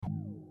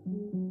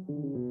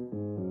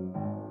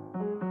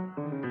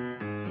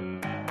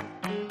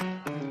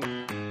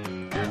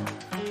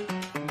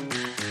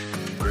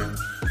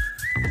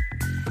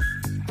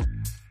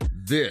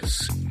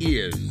This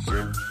is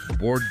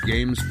Board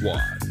Game Squad,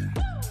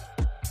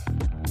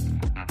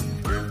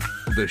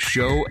 the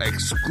show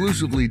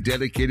exclusively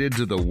dedicated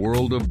to the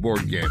world of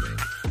board gaming.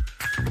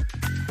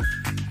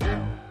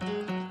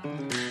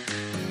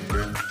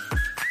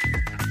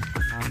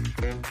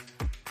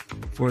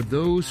 For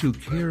those who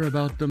care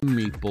about the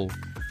meeple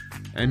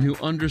and who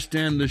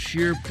understand the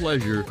sheer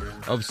pleasure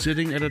of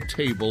sitting at a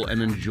table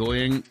and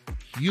enjoying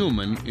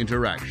human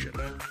interaction.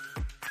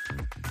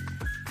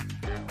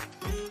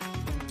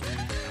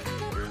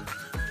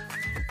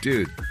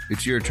 Dude,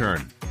 it's your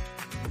turn.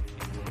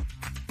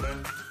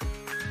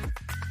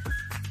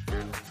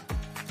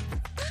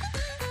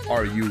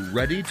 Are you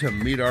ready to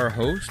meet our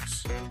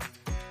hosts?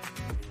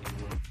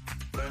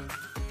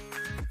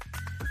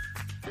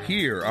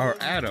 Here are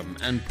Adam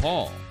and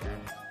Paul.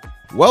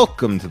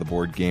 Welcome to the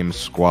Board Game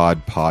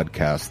Squad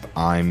podcast.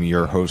 I'm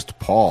your host,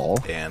 Paul.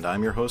 And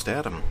I'm your host,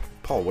 Adam.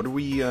 Paul, what are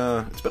we,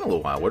 it's been a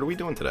little while. What are we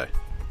doing today?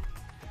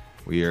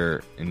 We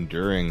are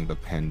enduring the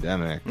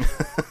pandemic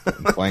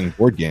and playing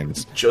board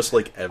games. Just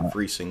like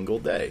every single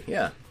day.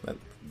 Yeah,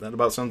 that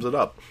about sums it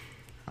up.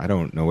 I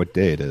don't know what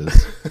day it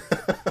is.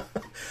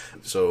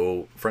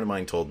 So, a friend of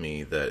mine told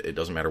me that it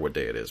doesn't matter what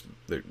day it is,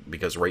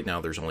 because right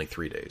now there's only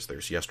 3 days.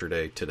 There's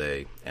yesterday,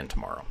 today, and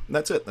tomorrow. And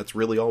that's it. That's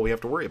really all we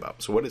have to worry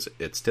about. So what is it?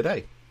 It's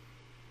today.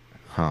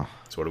 Huh.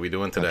 So what are we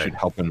doing today? That should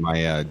help in my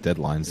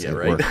deadlines. Yeah,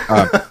 right?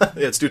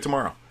 Yeah, it's due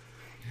tomorrow.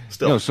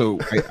 Still. No, so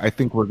I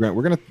think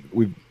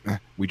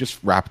we just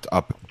wrapped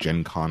up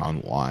Gen Con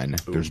Online.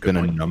 There's been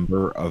a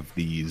number of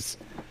these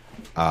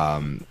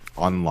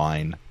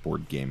online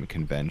board game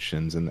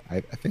conventions, and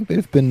I think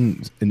they've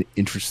been an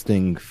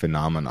interesting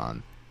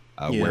phenomenon.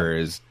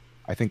 Whereas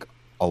I think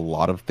a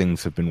lot of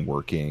things have been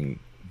working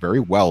very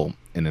well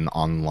in an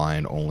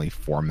online only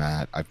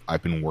format.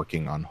 I've been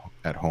working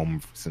at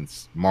home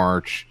since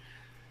March.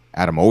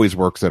 Adam always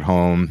works at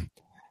home.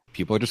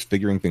 People are just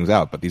figuring things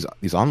out, but these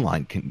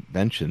online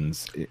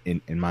conventions,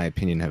 in my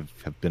opinion,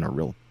 have been a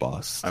real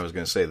bust. I was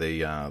going to say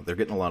they're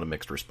getting a lot of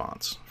mixed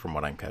response from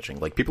what I'm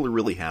catching. Like, people are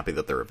really happy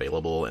that they're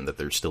available and that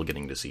they're still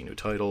getting to see new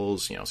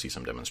titles, see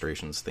some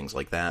demonstrations, things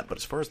like that. But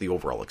as far as the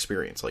overall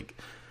experience,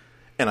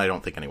 and I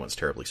don't think anyone's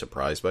terribly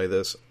surprised by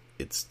this,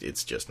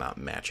 it's just not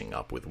matching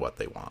up with what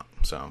they want.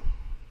 So,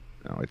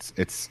 no,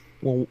 it's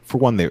well, for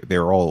one,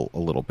 they're all a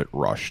little bit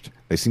rushed.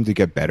 They seem to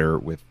get better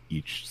with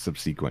each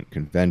subsequent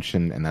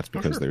convention, and that's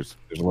because there's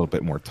a little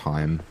bit more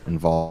time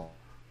involved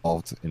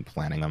in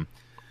planning them.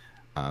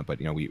 But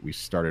we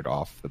started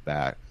off the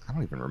bat. I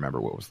don't even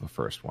remember what was the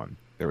first one.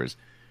 There was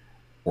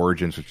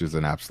Origins, which is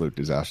an absolute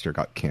disaster,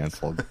 got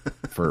canceled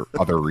for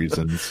other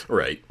reasons.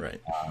 Right.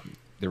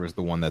 There was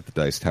the one that the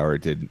Dice Tower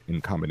did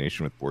in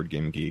combination with Board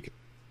Game Geek,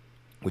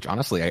 which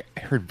honestly I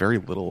heard very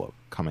little of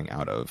coming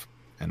out of,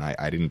 and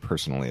I didn't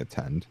personally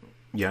attend.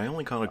 Yeah, I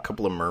only caught a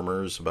couple of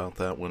murmurs about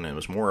that one. It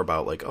was more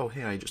about oh,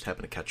 hey, I just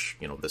happened to catch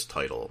this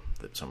title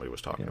that somebody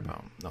was talking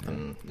about.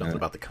 Nothing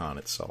about the con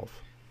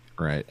itself.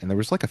 Right, and there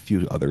was a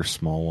few other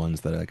small ones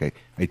that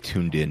I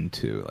tuned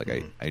into.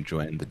 I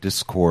joined the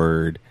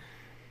Discord.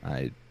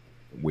 I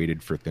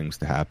waited for things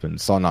to happen.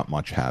 Saw not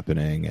much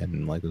happening,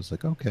 and it was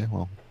okay,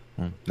 well,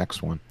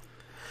 next one.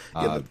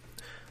 Yeah,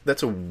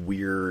 that's a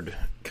weird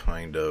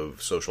kind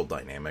of social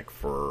dynamic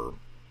for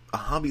a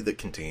hobby that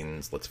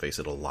contains, let's face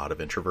it, a lot of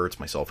introverts,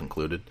 myself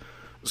included.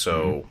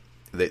 So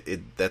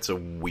that's a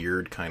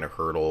weird kind of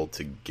hurdle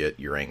to get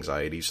your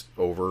anxieties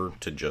over,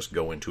 to just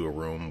go into a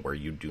room where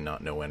you do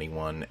not know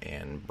anyone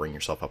and bring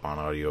yourself up on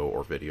audio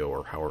or video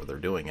or however they're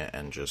doing it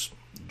and just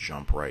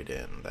jump right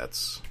in.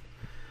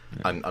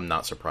 I'm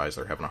not surprised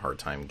they're having a hard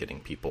time getting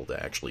people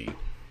to actually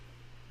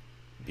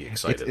be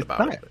excited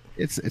about it.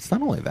 It's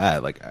not only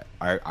that.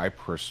 I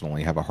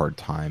personally have a hard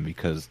time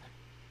because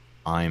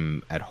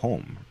I'm at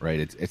home, right?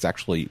 It's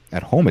actually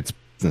at home. It's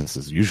business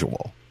as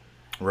usual,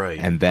 right?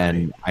 And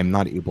then I'm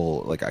not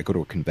able. I go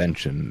to a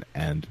convention,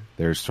 and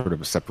there's sort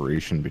of a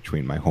separation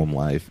between my home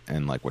life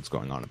and what's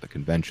going on at the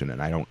convention,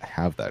 and I don't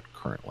have that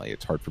currently.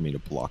 It's hard for me to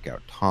block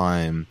out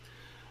time.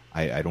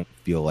 I don't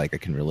feel like I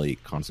can really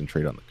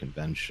concentrate on the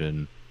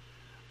convention.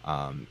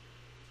 And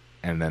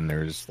then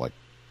there's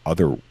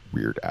other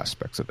weird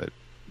aspects of it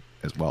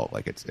as well.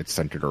 It's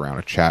centered around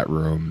a chat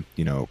room.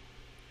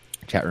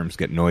 Chat rooms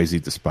get noisy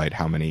despite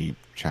how many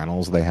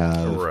channels they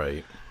have.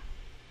 Right.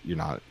 You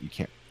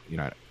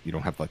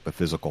don't have the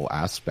physical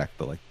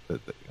aspect.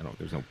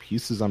 There's no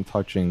pieces I'm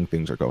touching.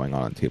 Things are going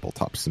on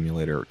Tabletop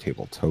Simulator or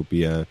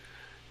Tabletopia.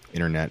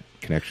 Internet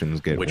connections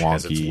get which wonky.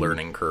 Has its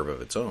learning curve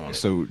of its own.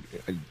 So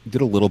I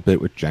did a little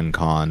bit with Gen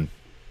Con.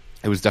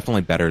 It was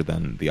definitely better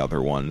than the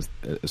other ones,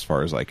 as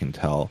far as I can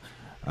tell.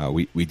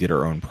 We did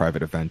our own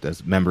private event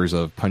as members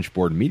of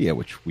Punchboard Media,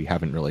 which we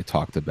haven't really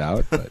talked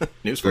about, but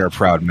we are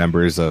proud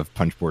members of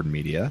Punchboard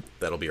Media.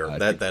 That'll be our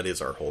that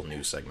is our whole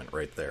news segment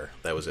right there.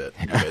 That was it.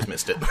 You guys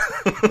missed it.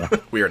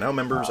 We are now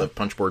members of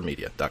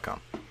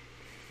punchboardmedia.com.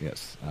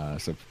 Yes.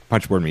 So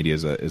Punchboard Media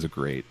is a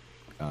great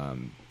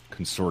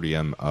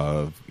consortium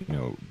of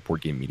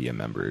Board Game Media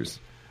members,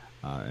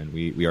 and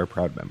we are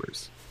proud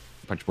members.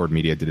 Punchboard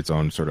Media did its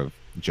own sort of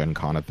Gen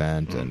Con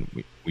event,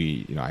 and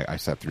we I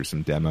sat through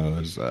some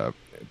demos.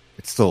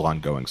 It's still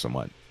ongoing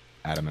somewhat.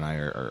 Adam and I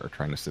are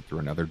trying to sit through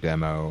another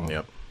demo.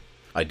 Yep.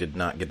 I did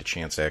not get a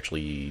chance to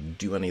actually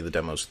do any of the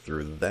demos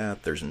through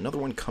that. There's another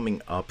one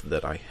coming up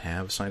that I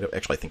have signed up.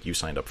 Actually, I think you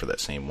signed up for that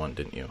same one,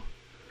 didn't you?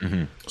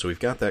 Mm-hmm. So we've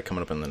got that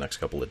coming up in the next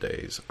couple of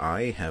days.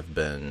 I have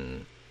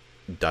been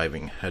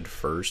diving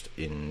headfirst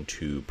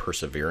into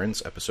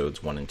Perseverance,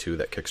 episodes 1 and 2,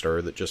 that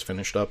Kickstarter that just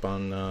finished up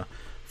on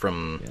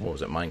from, what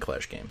was it, Mind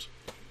Clash Games.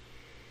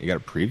 You got a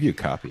preview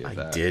copy of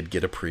that. I did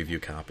get a preview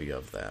copy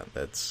of that.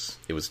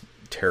 It was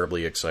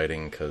terribly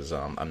exciting because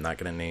I'm not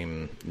going to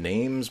name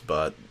names,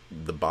 but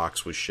the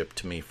box was shipped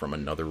to me from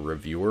another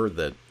reviewer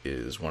that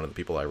is one of the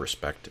people I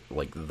respect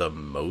like the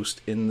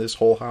most in this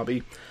whole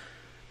hobby.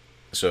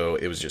 So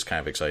it was just kind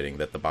of exciting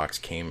that the box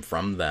came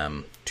from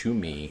them to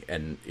me,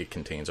 and it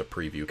contains a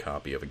preview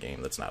copy of a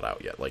game that's not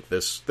out yet. Like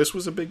this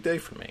was a big day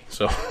for me.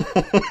 So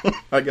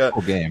I got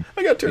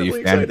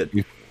terribly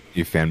excited.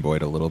 You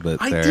fanboyed a little bit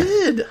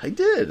there. I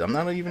did. I'm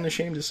not even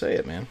ashamed to say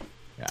it, man.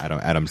 Yeah,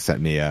 Adam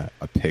sent me a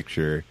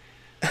picture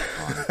on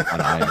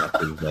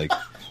iMessage. It was like,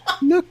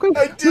 look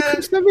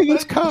who sent me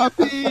this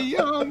copy.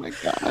 Oh my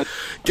god.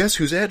 Guess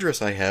whose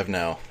address I have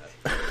now.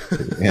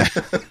 Yeah.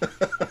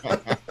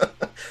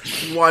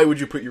 Why would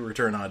you put your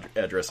return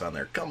address on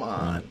there? Come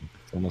on.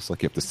 It's almost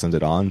like you have to send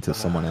it on to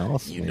someone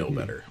else. You know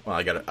better.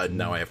 Well,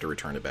 now I have to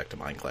return it back to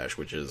Mind Clash,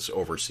 which is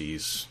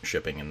overseas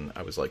shipping, and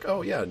I was like,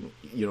 oh yeah,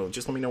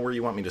 just let me know where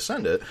you want me to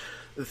send it,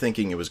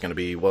 thinking it was going to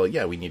be, well,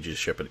 yeah, we need you to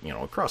ship it,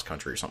 across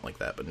country or something like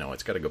that. But no,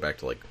 it's got to go back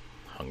to like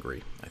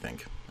Hungary, I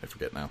think. I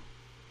forget now.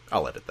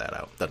 I'll edit that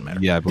out. Doesn't matter.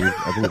 Yeah, I believe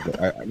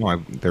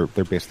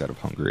they're based out of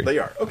Hungary. They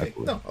are. Okay,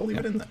 no, I'll leave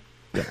it in then.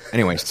 Yeah.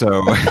 Anyway,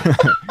 so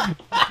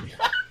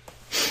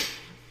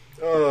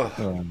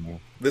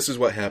this is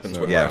what happens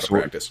when we're out of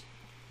practice.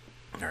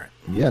 All right.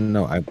 Yeah,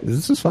 no,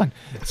 this is fun.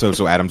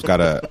 So Adam's got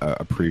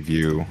a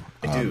preview.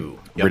 I do.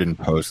 Written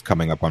post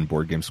coming up on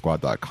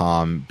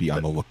BoardGameSquad.com. Be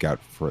on the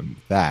lookout for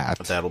that.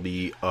 That'll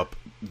be up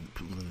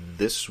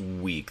this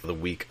week, the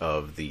week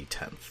of the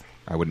 10th.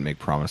 I wouldn't make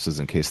promises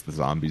in case the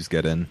zombies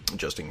get in.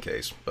 Just in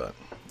case, but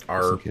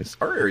our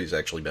area's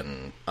actually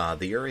been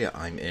the area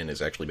I'm in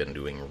has actually been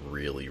doing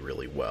really,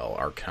 really well.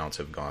 Our counts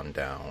have gone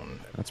down.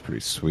 That's pretty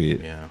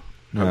sweet. Yeah.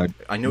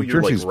 I know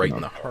you're like right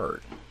in the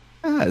heart.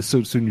 Yeah,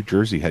 so New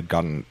Jersey had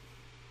gotten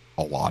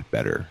a lot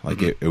better.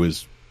 Like it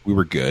was, we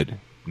were good.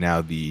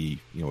 Now the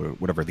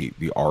whatever the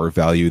R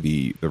value,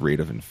 the rate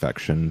of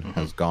infection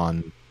has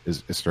gone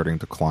is starting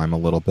to climb a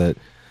little bit.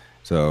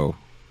 So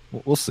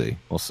we'll see.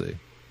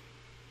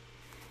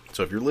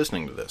 So if you're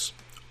listening to this,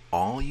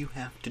 all you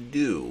have to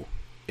do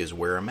is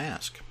wear a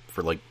mask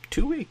for like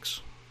 2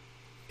 weeks.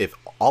 If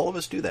all of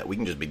us do that, we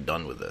can just be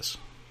done with this,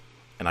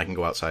 and I can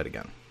go outside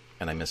again.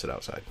 And I miss it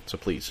outside. So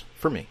please,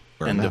 for me,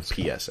 end of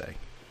PSA.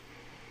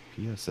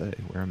 PSA,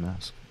 wear a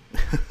mask.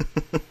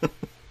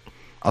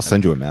 I'll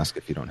send you a mask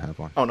if you don't have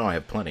one. Oh, no, I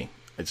have plenty.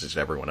 It's just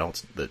everyone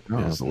else that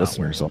is the not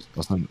listeners. I'll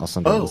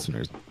send the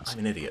listeners. I'm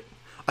an idiot.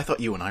 I thought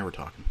you and I were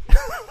talking.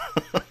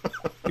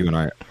 You and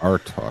I are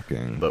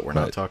talking. But we're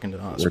not talking to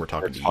us. We're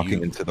talking to you. We're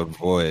talking into the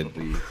void,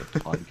 the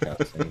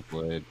podcasting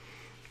void.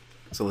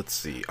 So let's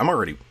see. I'm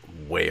already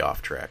way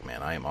off track,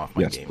 man. I am off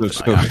my game tonight.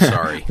 So I'm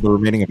sorry. For the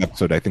remaining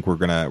episode, I think we're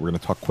gonna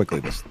talk quickly.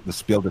 The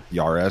Spiel des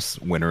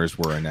Jahres winners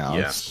were announced.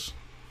 Yes.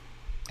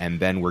 And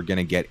then we're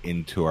gonna get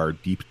into our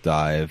deep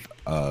dive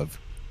of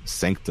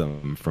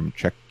Sanctum from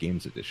Czech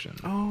Games Edition.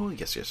 Oh,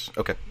 yes.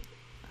 Okay.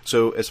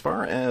 So as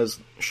far as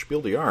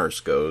Spiel des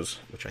Jahres goes,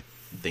 which I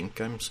think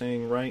I'm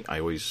saying right, I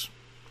always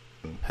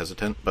am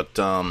hesitant, but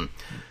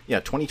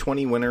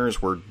 2020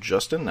 winners were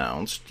just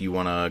announced. Do you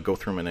want to go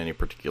through them in any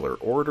particular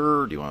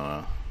order? Do you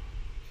want to?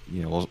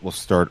 Yeah, we'll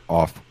start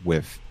off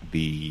with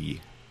the,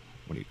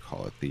 what do you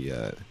call it?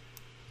 The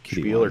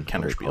Spiel or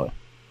Kennerspiel?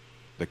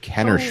 The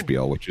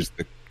Kennerspiel, which is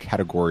the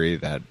category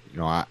that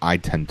I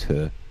tend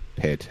to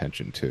pay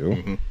attention to.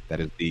 Mm-hmm. That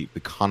is the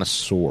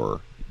connoisseur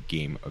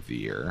game of the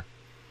year.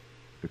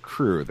 The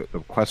Crew, the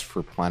Quest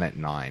for Planet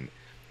 9.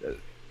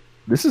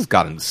 This has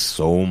gotten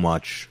so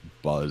much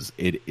buzz.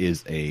 It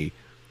is a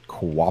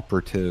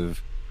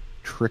cooperative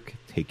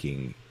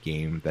trick-taking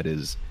game that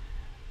is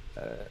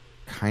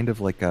kind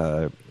of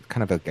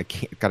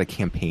got a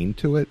campaign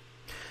to it.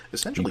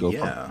 Essentially,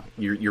 yeah.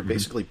 You're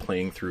basically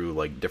playing through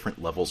like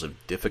different levels of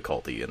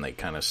difficulty, and they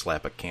kind of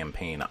slap a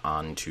campaign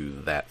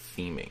onto that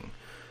theming.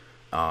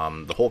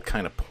 The whole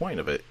kind of point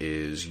of it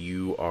is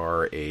you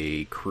are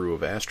a crew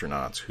of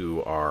astronauts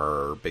who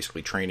are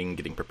basically training,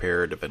 getting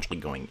prepared, eventually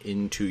going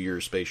into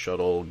your space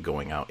shuttle,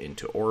 going out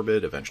into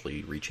orbit,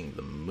 eventually reaching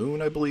the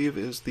moon, I believe,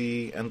 is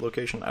the end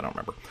location. I don't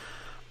remember.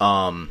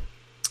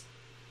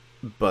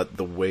 But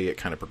the way it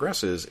kind of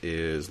progresses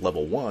is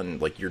level 1,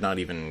 like you're not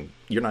even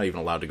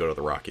allowed to go to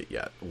the rocket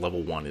yet.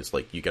 Level 1 is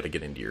like you got to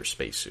get into your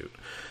spacesuit.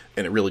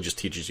 And it really just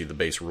teaches you the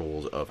base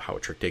rules of how a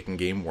trick-taking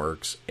game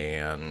works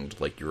and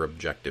like your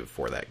objective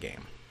for that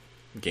game.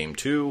 Game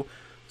 2,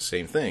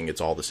 same thing. It's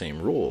all the same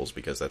rules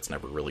because that's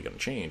never really going to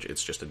change.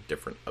 It's just a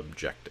different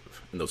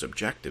objective. And those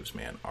objectives,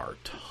 man, are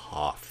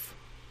tough.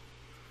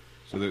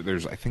 So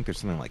there's, I think there's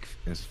something like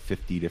there's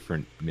 50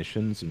 different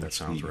missions in That which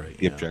sounds right,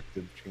 the yeah.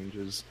 objective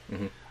changes.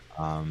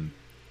 Mm-hmm.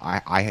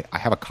 I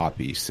have a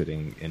copy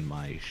sitting in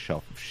my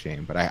shelf of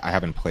shame, but I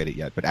haven't played it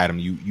yet. But Adam,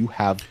 you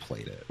have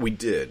played it. We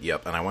did,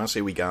 yep. And I want to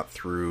say we got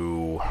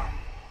through,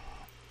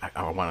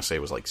 I want to say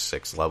it was like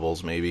 6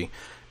 levels maybe,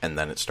 and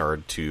then it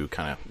started to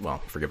kind of, well,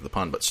 forgive the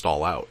pun, but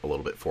stall out a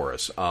little bit for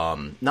us.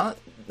 Not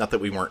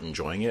that we weren't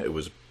enjoying it. It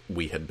was,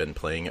 we had been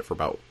playing it for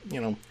about,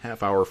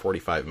 half hour,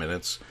 45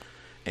 minutes.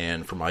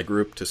 And for my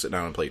group to sit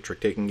down and play a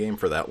trick-taking game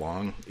for that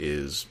long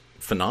is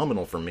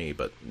phenomenal for me,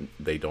 but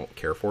they don't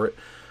care for it.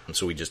 And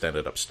so we just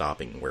ended up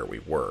stopping where we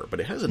were. But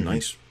it has a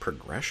nice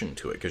progression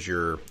to it, because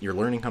you're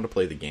learning how to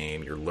play the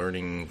game. You're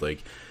learning,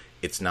 like,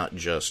 it's not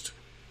just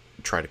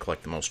try to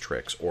collect the most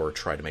tricks or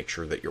try to make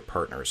sure that your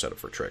partner is set up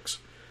for tricks.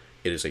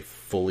 It is a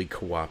fully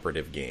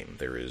cooperative game.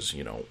 There is,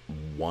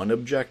 one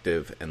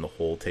objective, and the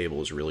whole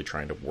table is really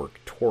trying to work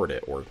toward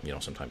it. Or,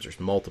 sometimes there's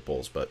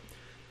multiples, but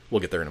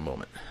we'll get there in a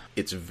moment.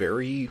 It's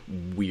very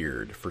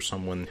weird for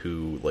someone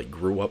who, like,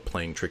 grew up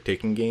playing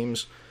trick-taking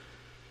games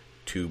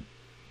to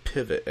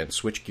pivot and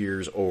switch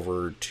gears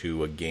over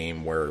to a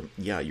game where,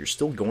 yeah, you're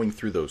still going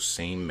through those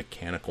same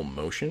mechanical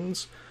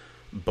motions,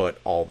 but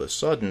all of a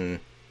sudden,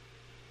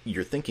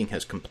 your thinking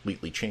has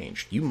completely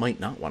changed. You might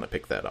not want to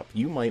pick that up.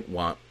 You might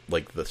want,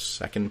 like, the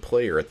second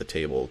player at the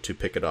table to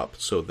pick it up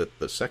so that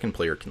the second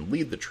player can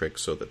lead the trick,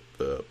 so that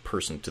the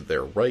person to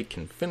their right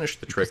can finish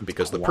the trick,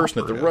 because the person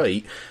at the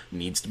right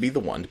needs to be the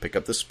one to pick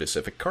up the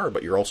specific card.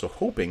 But you're also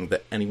hoping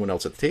that anyone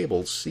else at the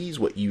table sees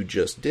what you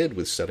just did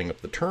with setting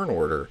up the turn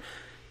order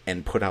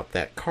and put out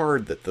that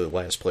card that the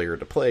last player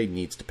to play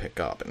needs to pick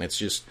up. And it's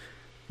just,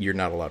 you're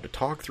not allowed to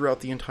talk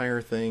throughout the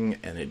entire thing,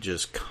 and it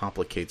just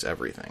complicates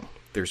everything.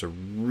 There's a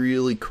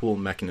really cool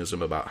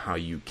mechanism about how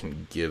you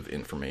can give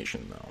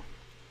information, though,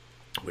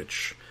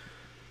 which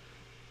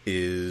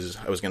is,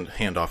 I was going to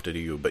hand off to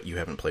you, but you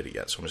haven't played it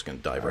yet, so I'm just going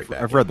to dive right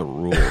back. I've read the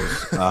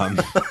rules.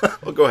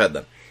 Well, go ahead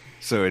then.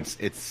 So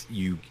it's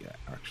you.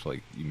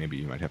 Actually, maybe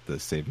you might have to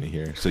save me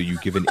here. So you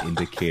give an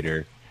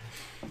indicator.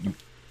 You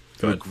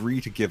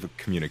agree to give a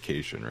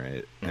communication,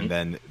 right? Mm-hmm. And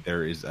then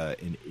there is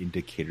an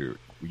indicator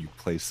you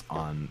place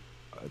on,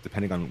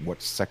 depending on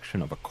what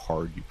section of a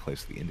card you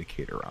place the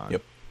indicator on.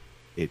 Yep.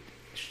 It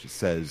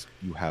says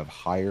you have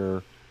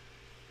higher,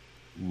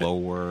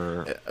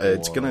 lower.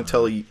 It's going to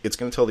tell you. It's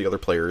going to tell the other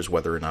players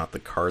whether or not the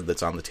card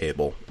that's on the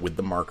table with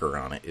the marker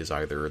on it is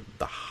either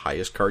the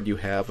highest card you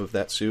have of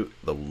that suit,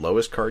 the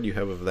lowest card you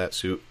have of that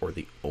suit, or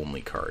the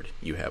only card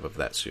you have of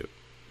that suit.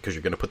 Because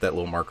you're going to put that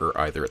little marker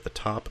either at the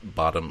top,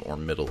 bottom, or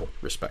middle,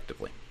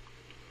 respectively.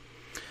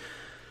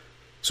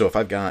 So if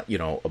I've got,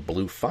 a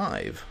blue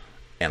 5,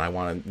 and I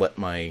want to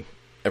let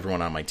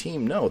everyone on my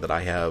team know that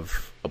I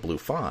have a blue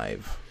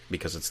 5,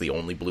 because it's the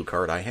only blue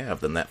card I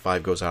have, then that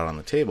 5 goes out on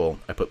the table,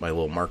 I put my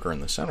little marker in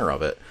the center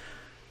of it,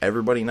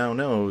 everybody now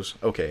knows,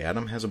 okay,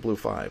 Adam has a blue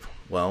 5.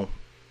 Well,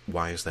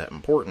 why is that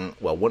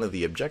important? Well, one of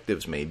the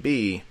objectives may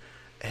be,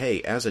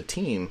 hey, as a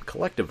team,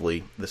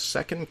 collectively, the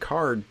second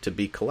card to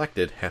be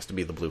collected has to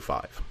be the blue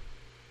 5.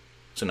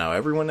 So now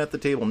everyone at the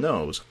table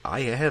knows,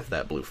 I have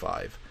that blue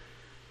 5.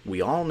 We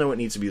all know it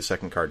needs to be the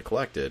second card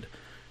collected,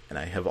 and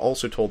I have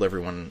also told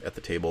everyone at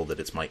the table that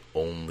it's my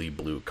only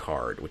blue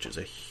card, which is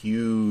a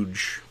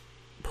huge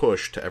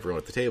push to everyone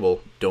at the table.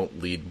 Don't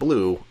lead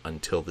blue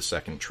until the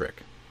second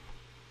trick,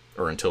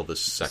 or until the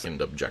second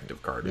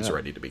objective card is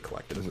ready to be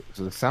collected.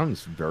 So it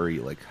sounds very,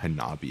 like,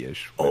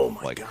 Hanabi-ish. Oh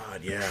my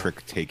god, yeah.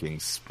 Trick-taking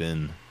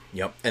spin.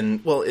 Yep,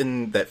 and, well,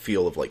 in that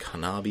feel of, like,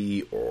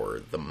 Hanabi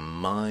or The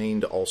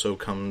Mind also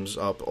comes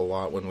up a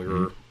lot when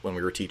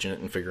we were teaching it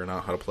and figuring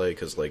out how to play,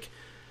 because, like,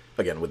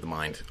 again, with The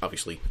Mind,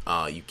 obviously,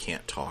 you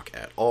can't talk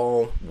at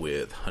all.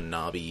 With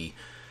Hanabi,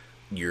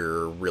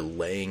 you're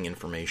relaying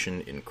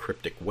information in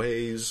cryptic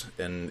ways,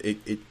 and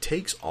it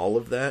takes all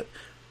of that,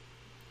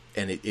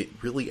 and it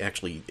really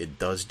actually, it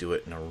does do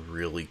it in a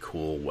really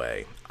cool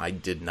way. I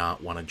did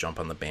not want to jump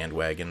on the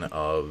bandwagon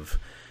of,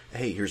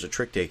 hey, here's a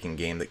trick-taking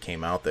game that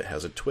came out that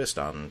has a twist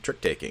on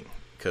trick-taking,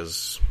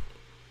 because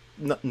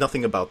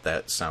nothing about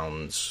that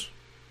sounds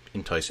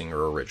enticing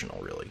or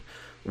original, really.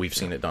 We've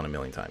seen it done a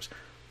million times.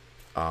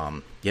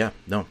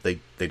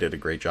 They did a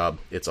great job.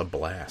 It's a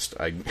blast.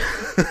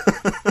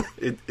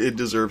 It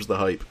deserves the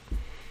hype.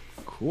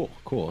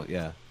 Cool,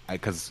 yeah.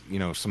 Because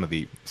some of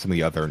the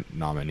other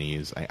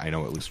nominees, I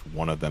know at least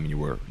one of them you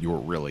were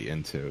really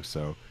into.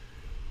 So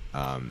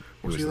it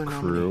was The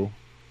Crew,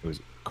 it was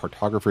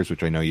Cartographers,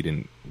 which I know you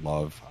didn't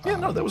love. Yeah,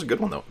 no, that was a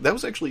good one though. That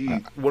was actually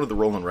one of the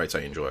roll and writes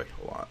I enjoy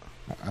a lot.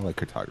 I like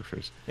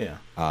Cartographers. Yeah,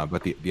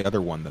 but the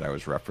other one that I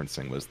was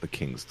referencing was The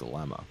King's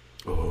Dilemma.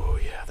 Oh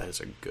yeah, that is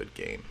a good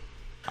game.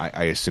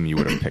 I assume you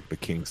would have picked The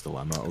King's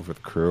Dilemma over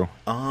The Crew.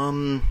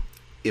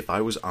 If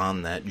I was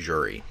on that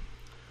jury,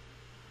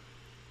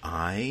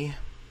 I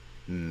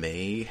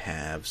may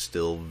have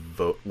still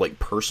vote. Like,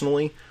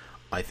 personally,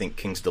 I think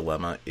King's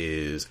Dilemma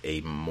is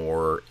a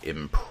more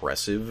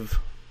impressive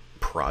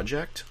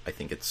project. I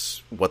think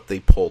it's what they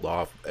pulled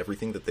off,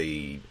 everything that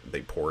they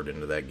poured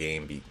into that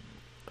game,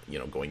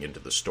 going into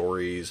the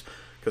stories,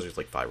 because there's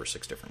like 5 or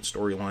 6 different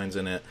storylines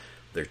in it.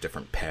 There's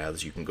different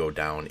paths you can go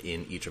down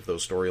in each of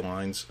those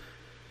storylines.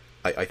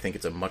 I think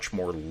it's a much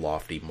more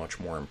lofty, much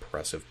more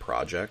impressive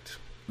project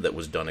that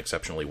was done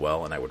exceptionally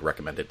well, and I would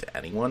recommend it to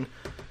anyone.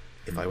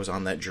 If I was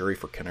on that jury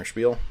for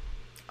Kennerspiel,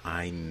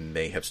 I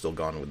may have still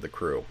gone with The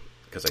Crew,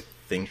 because I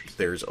think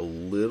there's a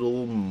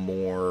little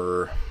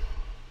more...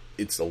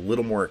 It's a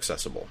little more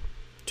accessible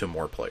to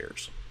more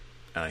players,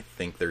 and I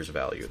think there's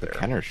value there. The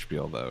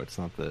Kennerspiel, though, it's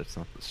not the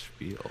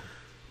spiel.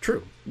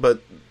 True,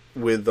 but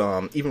with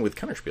even with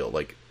Kennerspiel,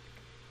 like,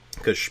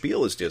 because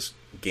Spiel is just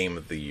Game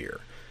of the Year.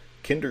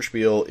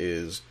 Kinderspiel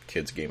is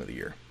Kids' Game of the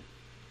Year.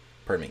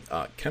 Pardon me.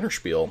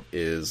 Kennerspiel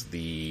is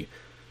the...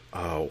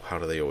 Oh, how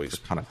do they always...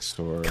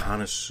 Connoisseur.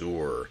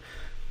 Connoisseur.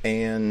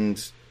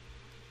 And...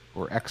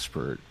 Or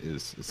expert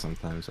is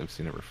sometimes I've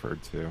seen it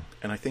referred to.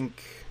 And I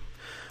think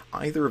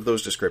either of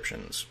those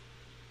descriptions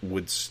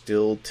would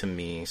still, to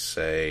me,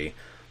 say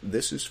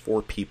this is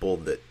for people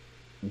that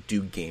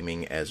do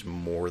gaming as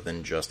more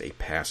than just a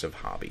passive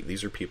hobby.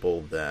 These are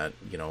people that,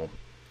 you know,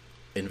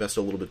 invest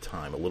a little bit of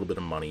time, a little bit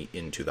of money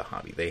into the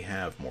hobby. They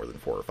have more than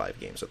 4 or 5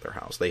 games at their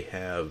house. They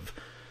have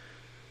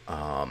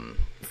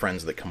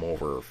friends that come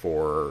over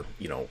for,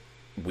 you know,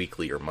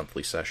 weekly or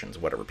monthly sessions,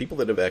 whatever. People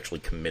that have actually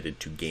committed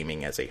to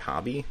gaming as a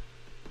hobby.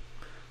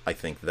 I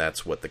think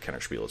that's what the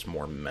Kennerspiel is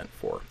more meant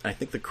for. And I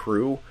think The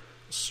Crew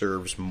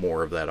serves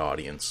more of that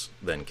audience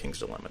than King's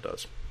Dilemma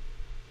does.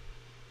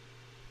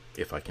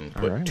 If I can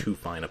put too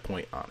fine a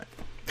point on it.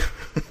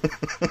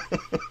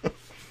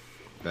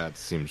 That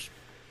seems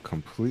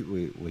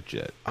completely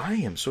legit. I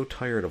am so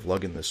tired of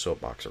lugging this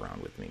soapbox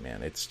around with me,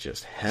 man. It's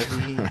just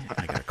heavy.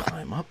 I gotta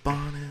climb up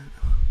on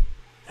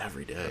it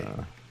every day.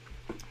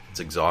 It's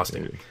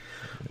exhausting.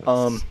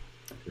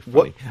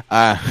 What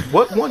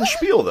won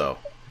Spiel, though?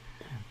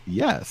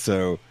 Yeah,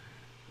 so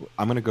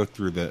I'm gonna go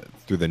through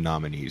the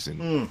nominees,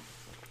 and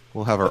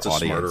we'll have our audience.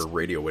 That's a smarter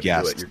radio way to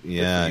do it.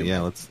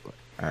 Yeah. Let's.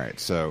 All right,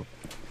 so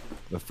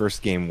the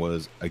first game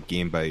was a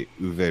game by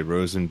Uwe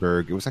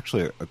Rosenberg. It was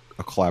actually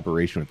a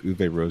collaboration with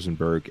Uwe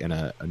Rosenberg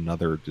and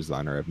another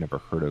designer I've never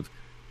heard of,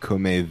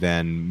 Kome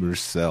van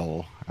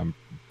Mursel. I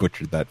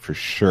butchered that for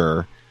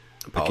sure.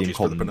 Apologies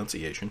for the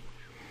pronunciation.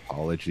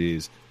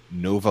 Apologies.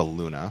 Nova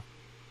Luna.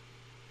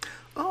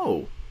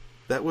 Oh,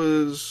 that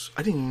was...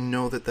 I didn't even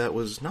know that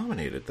was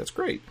nominated. That's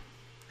great.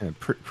 Yeah,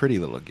 pretty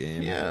little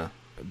game. Yeah.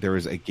 There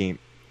was a game,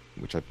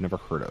 which I've never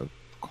heard of,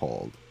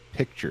 called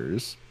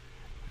Pictures.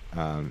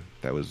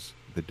 That was...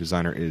 The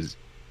designer is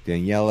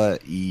Daniela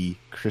E.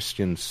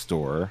 Christian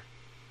Store.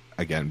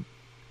 Again,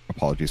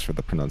 apologies for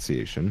the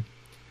pronunciation.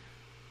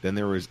 Then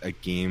there was a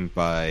game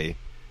by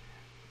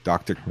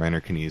Dr. Rainer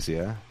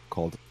Knizia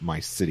called My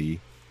City,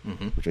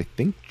 which I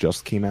think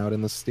just came out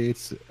in the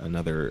States.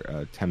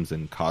 Another Thames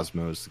and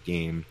Cosmos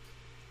game.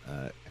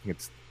 I think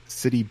it's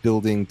city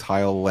building,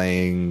 tile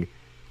laying.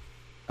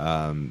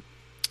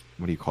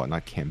 What do you call it?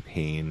 Not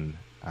campaign.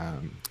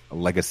 A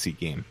legacy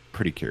game.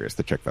 Pretty curious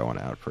to check that one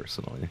out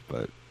personally,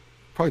 but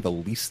probably the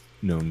least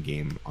known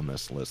game on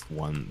this list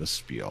won the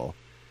Spiel.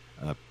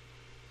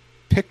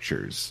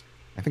 Pictures.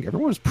 I think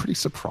everyone was pretty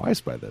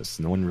surprised by this.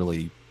 No one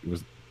really...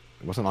 It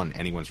wasn't on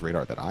anyone's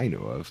radar that I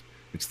knew of.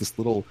 It's this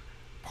little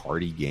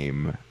party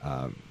game.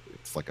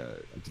 It's like a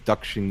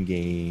deduction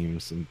game,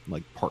 some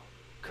like part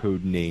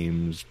code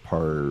names,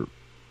 part...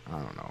 I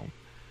don't know.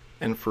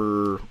 And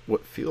for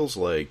what feels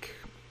like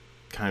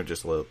kind of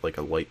just like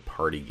a light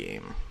party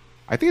game.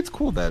 I think it's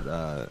cool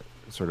that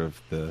sort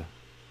of the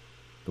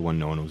one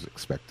no one was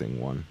expecting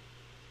won.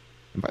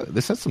 And by the way,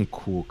 this has some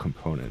cool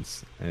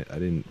components. I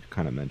didn't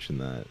kind of mention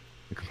that.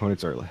 The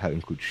components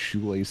include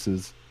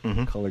shoelaces,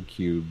 color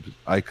cubes,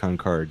 icon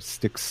cards,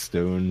 sticks,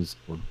 stones,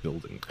 or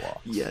building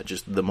blocks. Yeah,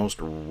 just the most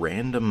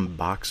random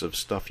box of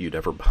stuff you'd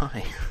ever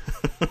buy.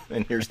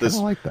 And here's this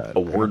like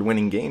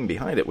award-winning game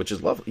behind it, which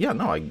is lovely. Yeah,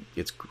 no,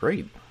 it's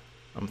great.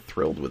 I'm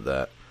thrilled with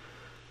that.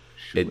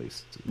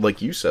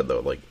 Like you said, though,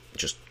 like,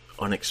 just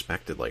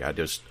unexpected. Like,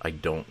 I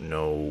don't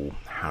know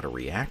how to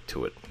react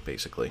to it,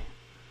 basically.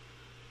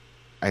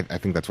 I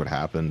think that's what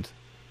happened.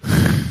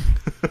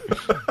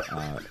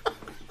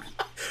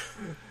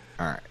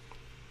 All right.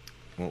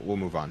 We'll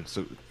move on.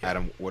 So,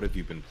 Adam, what have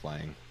you been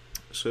playing?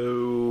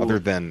 So, other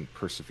than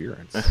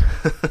Perseverance.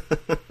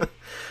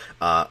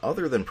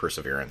 Other than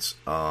Perseverance,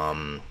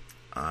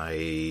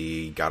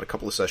 I got a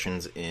couple of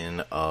sessions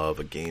in of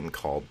a game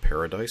called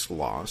Paradise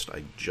Lost.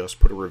 I just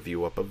put a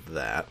review up of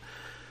that.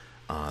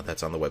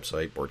 That's on the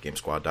website,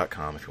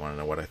 BoardGameSquad.com, if you want to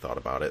know what I thought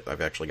about it.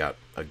 I've actually got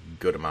a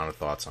good amount of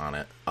thoughts on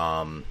it.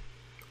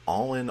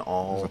 All in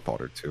all... There's a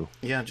thought or two.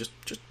 Yeah, just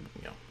a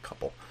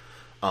couple.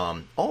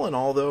 All in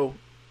all, though,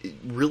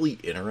 really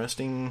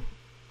interesting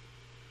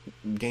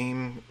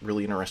game,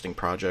 really interesting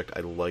project.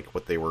 I like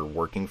what they were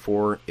working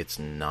for. It's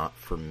not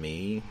for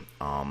me.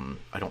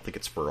 I don't think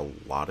it's for a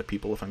lot of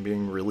people, if I'm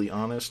being really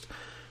honest.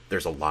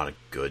 There's a lot of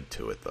good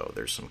to it, though.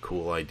 There's some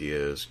cool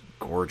ideas,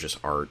 gorgeous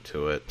art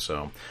to it.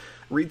 So,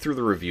 read through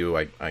the review.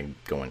 I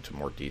go into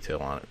more detail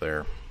on it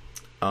there.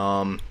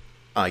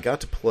 I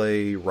got to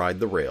play Ride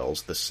the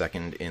Rails, the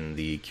second in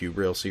the Cube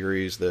Rail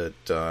series that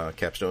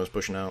Capstone is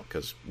pushing out,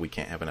 because we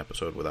can't have an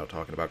episode without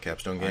talking about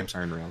Capstone games.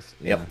 Iron Rails.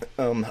 Yeah.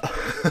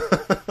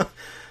 Yep.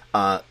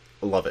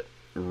 Love it.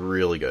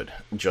 Really good.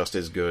 Just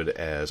as good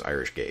as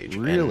Irish Gauge.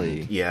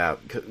 Really? And, yeah.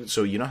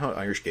 So you know how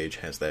Irish Gauge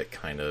has that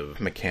kind of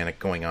mechanic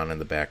going on in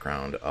the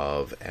background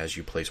of, as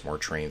you place more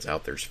trains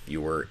out, there's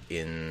fewer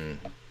in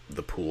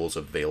the pools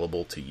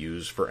available to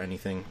use for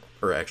anything?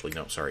 Or actually,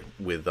 no, sorry.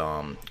 With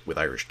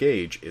Irish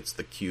Gauge, it's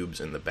the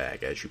cubes in the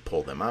bag. As you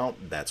pull them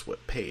out, that's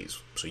what pays.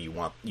 So you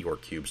want your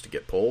cubes to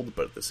get pulled,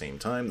 but at the same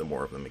time, the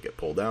more of them that get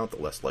pulled out,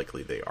 the less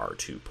likely they are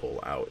to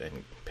pull out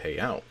and pay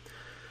out.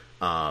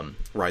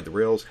 Ride the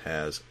Rails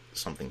has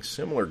something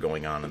similar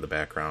going on in the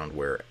background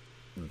where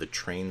the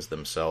trains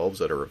themselves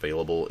that are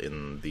available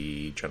in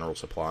the general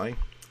supply,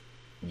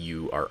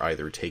 you are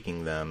either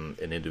taking them,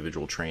 an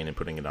individual train, and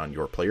putting it on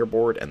your player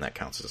board, and that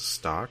counts as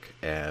stock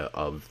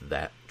of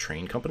that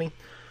train company,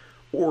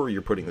 or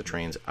you're putting the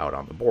trains out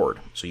on the board.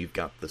 So you've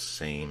got the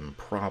same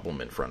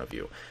problem in front of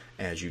you.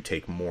 As you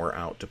take more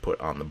out to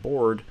put on the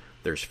board,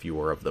 there's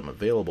fewer of them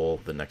available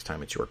the next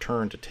time it's your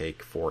turn to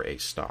take for a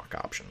stock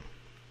option.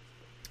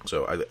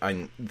 So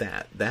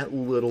that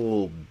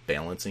little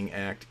balancing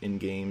act in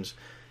games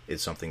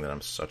is something that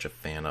I'm such a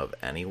fan of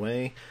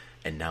anyway.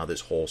 And now this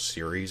whole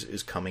series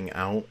is coming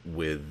out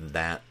with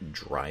that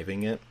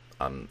driving it.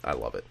 I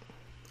love it.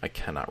 I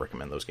cannot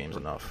recommend those games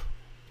enough.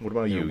 What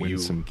about you? Win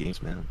some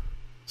games, man.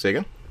 Say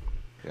again?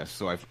 Yeah,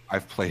 so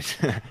I've played.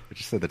 I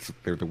just said that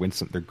they're good.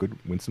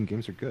 Winsome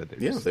games are good.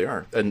 Yeah, they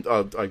are. And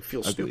I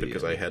feel stupid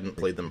because I hadn't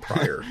played them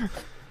prior.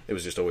 It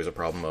was just always a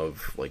problem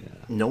of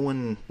no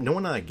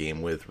one I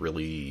game with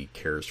really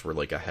cares for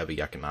like a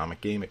heavy economic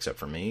game except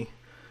for me,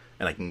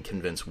 and I can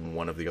convince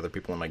one of the other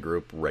people in my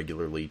group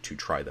regularly to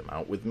try them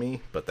out with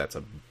me, but that's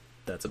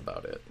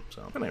about it.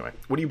 So anyway,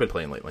 what have you been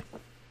playing lately?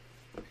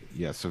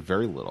 Yeah, so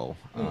very little.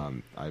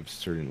 I've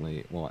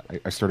certainly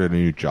I started a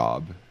new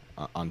job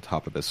on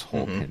top of this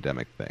whole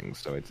pandemic thing,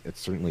 so it's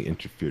certainly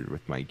interfered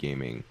with my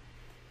gaming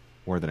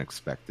more than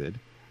expected.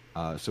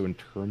 So in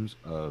terms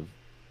of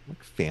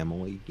like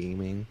family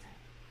gaming,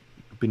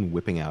 I've been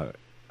whipping out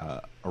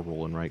a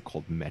roll and write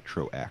called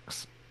Metro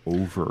X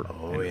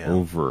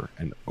over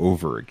and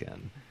over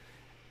again,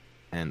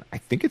 and I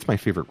think it's my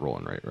favorite roll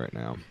and write right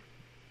now.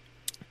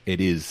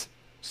 It is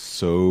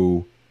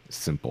so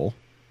simple.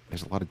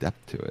 There's a lot of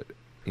depth to it.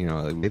 You know,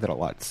 I say that a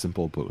lot. It's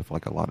simple, but with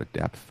like a lot of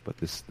depth. But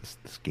this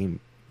game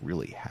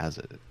really has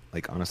it.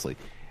 Like honestly,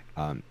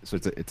 so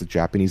it's a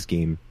Japanese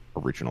game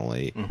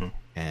originally,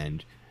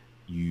 and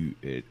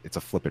it's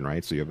a flipping,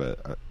 right? So you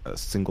have a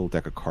single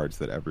deck of cards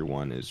that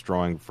everyone is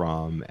drawing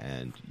from,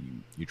 and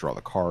you draw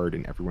the card,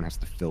 and everyone has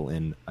to fill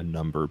in a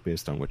number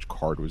based on which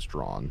card was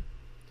drawn.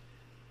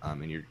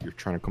 And you're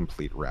trying to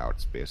complete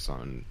routes based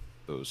on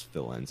those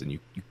fill-ins, and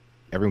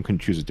everyone can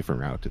choose a different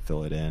route to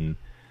fill it in.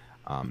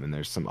 And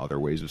there's some other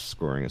ways of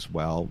scoring as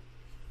well.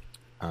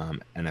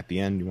 And at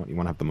the end, you want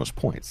to have the most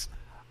points.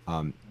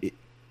 It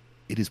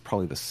is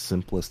probably the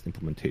simplest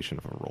implementation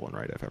of a roll and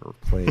write I've ever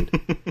played,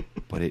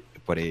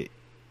 but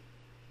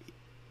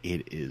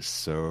it is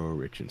so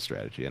rich in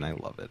strategy, and I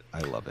love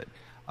it.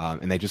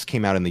 And they just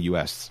came out in the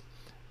U.S.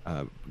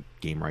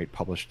 GameRight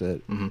published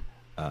it.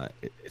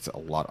 It's a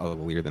lot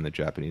earlier than the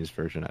Japanese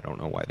version. I don't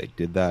know why they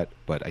did that,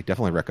 but I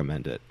definitely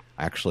recommend it.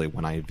 Actually,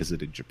 when I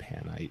visited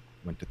Japan, I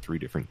went to 3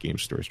 different game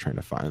stores trying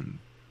to find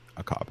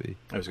a copy.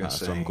 I was going to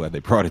say. So I'm glad they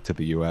brought it to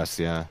the U.S.,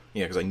 yeah.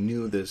 Yeah, because I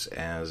knew this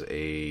as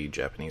a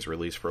Japanese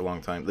release for a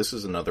long time. This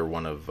is another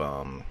one of,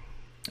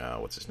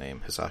 what's his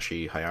name?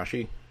 Hisashi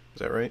Hayashi? Is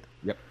that right?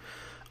 Yep.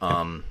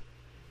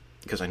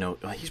 Because I know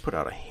he's put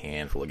out a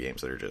handful of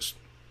games that are just...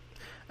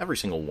 Every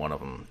single one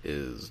of them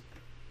is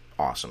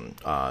awesome.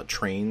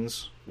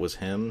 Trains was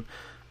him.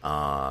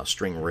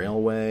 String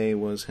Railway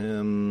was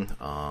him.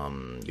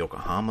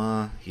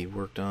 Yokohama he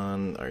worked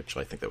on.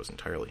 Actually, I think that was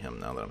entirely him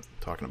now that I'm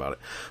talking about it.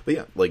 But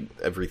yeah, like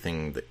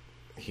everything that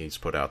he's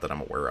put out that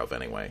I'm aware of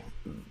anyway.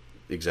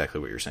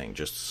 Exactly what you're saying.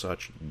 Just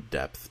such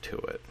depth to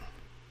it.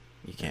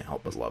 You can't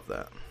help but love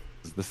that.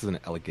 This is an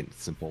elegant,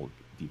 simple,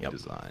 deep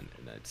design,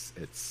 and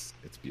it's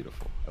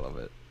beautiful. I love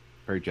it.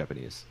 Very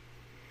Japanese.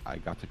 I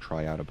got to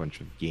try out a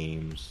bunch of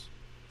games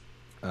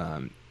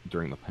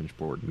during the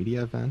Punchboard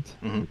Media event.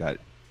 We got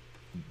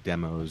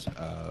demos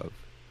of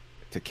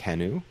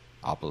Tekkenu,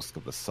 Obelisk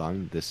of the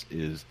Sun. This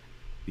is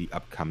the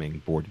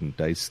upcoming board and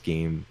dice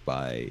game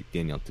by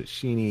Daniel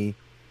Tascini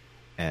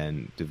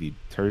and David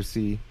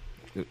Terzi.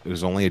 It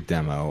was only a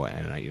demo,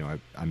 and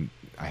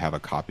I have a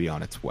copy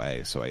on its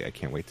way, so I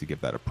can't wait to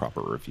give that a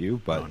proper review.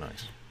 But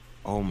nice.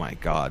 Oh my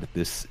god,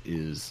 this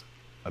is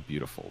a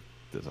beautiful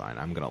design.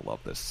 I'm gonna love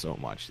this so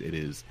much.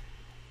 It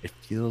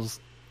feels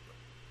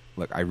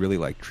like, I really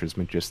like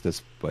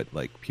Trismegistus, but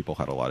like people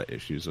had a lot of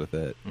issues with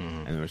it,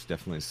 and there was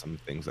definitely some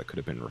things that could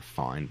have been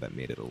refined that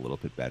made it a little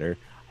bit better.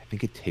 I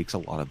think it takes a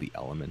lot of the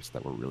elements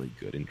that were really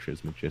good in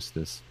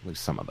Trismegistus, at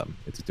least some of them.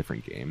 It's a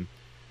different game,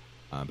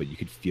 but you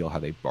could feel how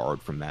they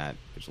borrowed from that.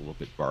 There's a little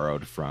bit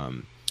borrowed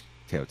from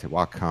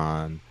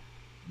Teotihuacan.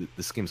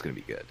 This game's going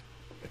to be good.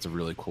 it's a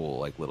really cool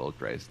like little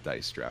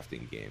dice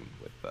drafting game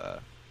with.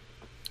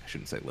 I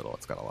shouldn't say little.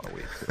 It's got a lot of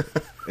weight to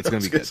it. It's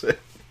going to be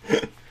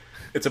good.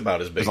 It's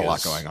about as big There's a lot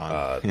as going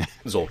on.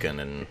 Zolkin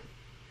and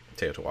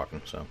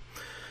Teotihuacan. So,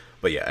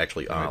 but yeah,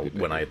 actually,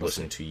 when I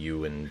listened to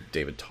you and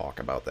David talk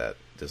about that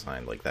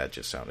design, like that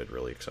just sounded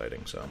really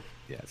exciting. So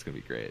yeah, it's going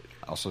to be great.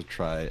 Also,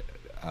 try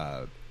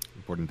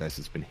Board and Dice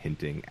has been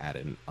hinting at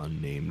an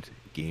unnamed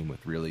game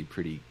with really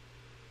pretty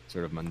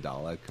sort of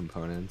mandala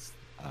components.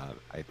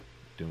 I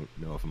don't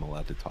know if I'm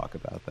allowed to talk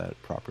about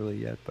that properly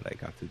yet, but I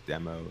got to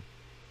demo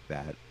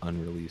that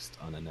unreleased,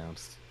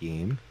 unannounced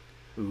game.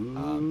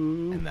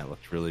 And that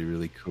looked really,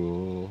 really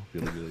cool.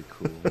 Really, really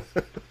cool.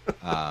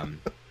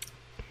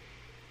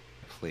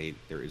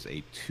 There is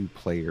a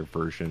 2-player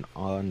version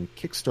on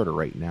Kickstarter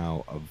right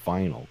now of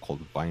Vinyl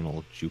called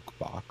Vinyl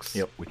Jukebox.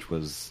 Yep. Which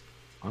was,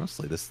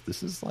 honestly, this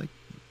is like,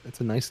 it's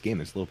a nice game.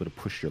 There's a little bit of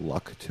push your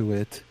luck to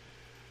it.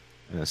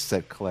 And a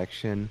set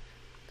collection.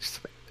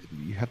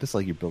 You have this,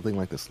 like, you're building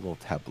like this little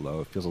tableau.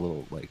 It feels a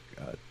little like,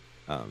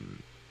 what's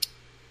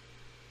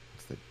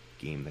the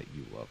game that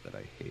you love that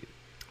I hate?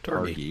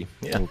 Targi.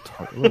 Yeah. A little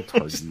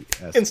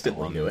Targi.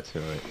 Instantly knew it. To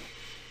it.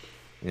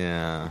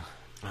 Yeah.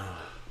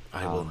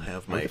 I will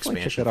have my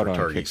definitely expansion check for that out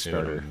on Targi soon.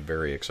 Kickstarter. I'm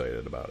very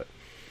excited about it.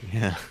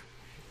 Yeah.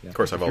 Of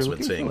course, I've If also you're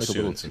been looking saying for, like, a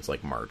soon little- since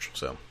like March,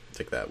 so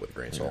take that with a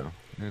grain of salt.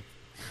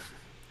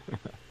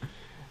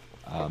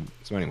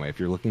 So anyway, if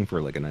you're looking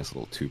for like a nice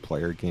little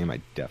 2-player game, I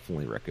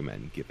definitely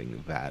recommend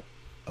giving that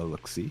a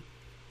look-see.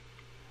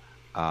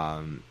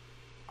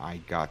 I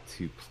got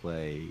to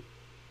play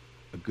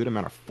a good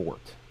amount of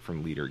Fort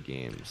from Leader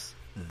Games.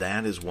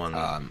 That is one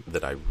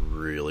that I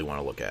really want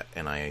to look at,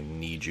 and I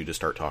need you to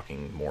start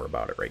talking more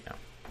about it right now.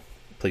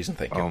 Please and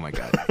thank you. Oh my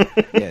god!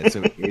 Yeah,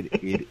 so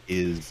it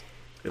is.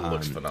 It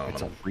looks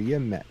phenomenal.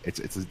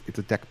 It's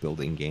a deck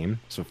building game.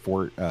 So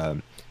Fort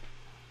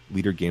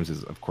Leader Games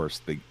is, of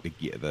course, the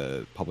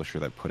publisher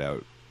that put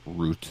out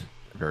Root,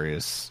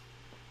 various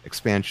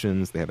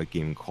expansions. They have a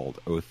game called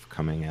Oath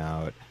coming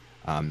out.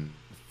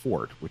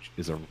 Fort, which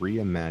is a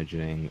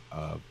reimagining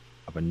of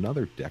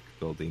another deck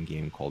building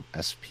game called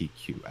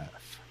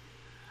SPQF.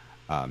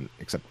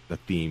 Except the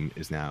theme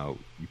is now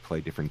you play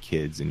different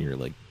kids and you're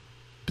like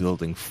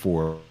building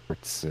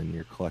forts and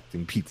you're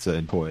collecting pizza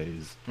and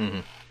toys. Mm-hmm.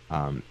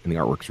 And the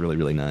artwork's really,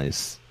 really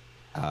nice.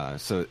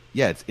 So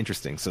yeah, it's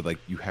interesting. So like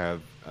you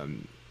have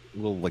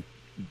like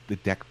the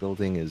deck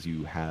building is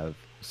you have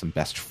some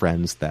best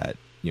friends that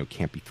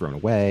can't be thrown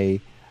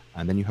away,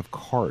 and then you have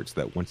cards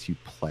that once you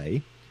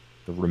play,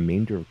 the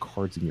remainder of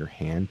cards in your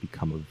hand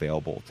become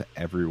available to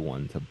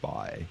everyone to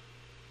buy,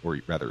 or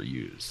rather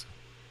use.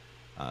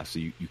 So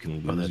you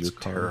can lose your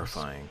cards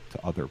terrifying.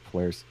 to other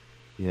players.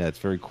 Yeah, it's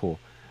very cool.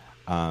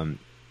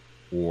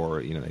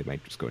 Or they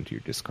might just go into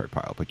your discard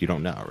pile, but you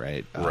don't know,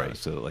 right? Right.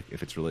 So like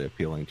if it's really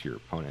appealing to your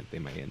opponent, they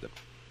might end up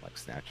like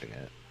snatching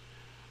it.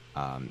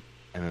 And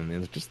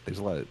then there's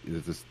a lot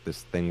of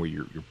this thing where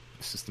you're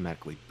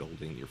systematically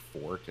building your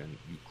fort, and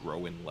you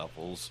grow in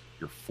levels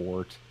your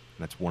fort.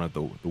 And that's one of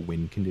the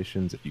win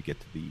conditions if you get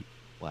to the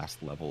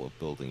last level of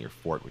building your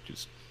fort, which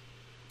is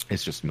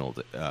it's just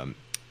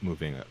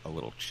moving a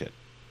little chit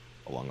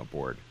along a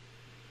board.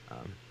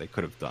 They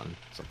could have done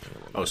something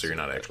a little so you're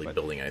not actually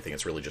building anything.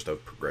 It's really just a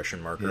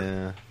progression marker.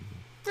 Yeah,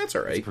 that's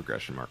all right. It's a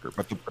progression marker,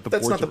 but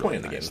that's not the point really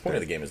of the game. nice. The point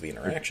of the game is the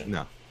interaction.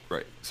 No,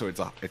 right. So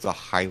it's a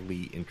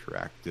highly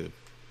interactive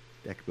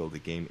deck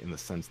building game in the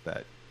sense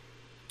that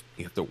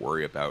you have to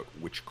worry about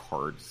which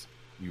cards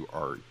you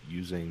are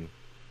using,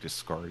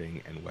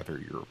 discarding, and whether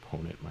your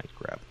opponent might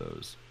grab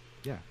those.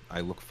 Yeah,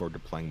 I look forward to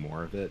playing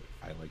more of it.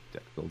 I like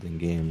deck building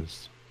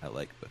games. I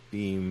like the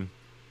theme.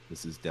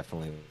 This is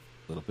definitely a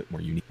little bit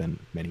more unique than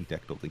many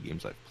deck building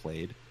games I've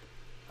played.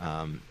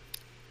 I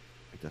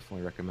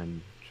definitely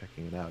recommend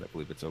checking it out. I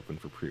believe it's open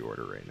for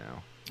pre-order right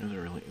now.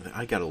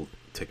 I gotta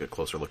take a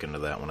closer look into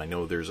that one. I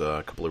know there's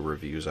a couple of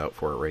reviews out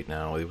for it right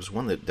now. It was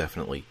one that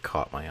definitely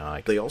caught my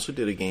eye. They also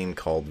did a game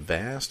called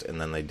Vast,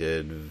 and then they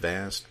did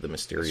Vast: The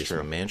Mysterious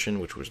Mansion,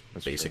 which was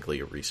basically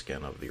a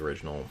reskin of the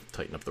original,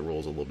 tighten up the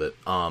rules a little bit.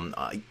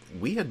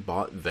 We had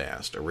bought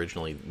Vast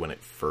originally when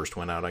it first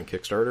went out on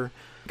Kickstarter.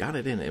 Got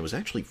it in. It was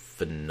actually a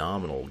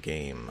phenomenal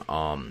game.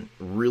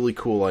 Really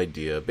cool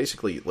idea.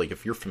 Basically, like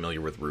if you're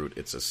familiar with Root,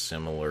 it's a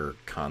similar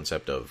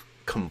concept of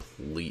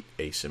complete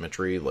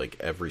asymmetry. Like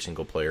every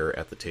single player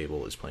at the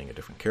table is playing a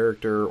different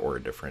character or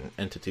a different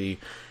entity,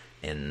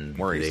 and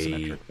more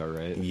asymmetric though,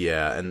 right?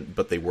 Yeah,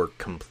 but they work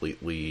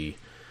completely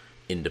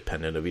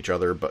independent of each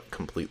other, but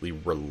completely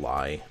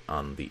rely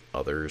on the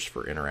others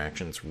for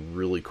interaction. It's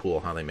really cool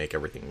how they make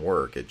everything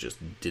work. It just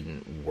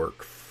didn't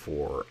work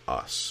for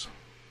us.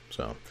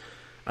 So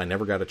I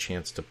never got a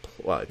chance to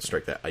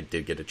strike that. I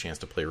did get a chance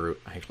to play Root.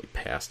 I actually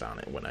passed on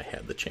it when I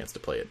had the chance to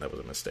play it, and that was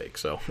a mistake.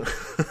 So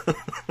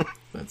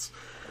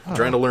I'm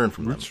trying to learn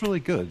from them. Root's really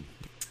good.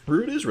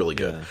 Root is really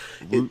good.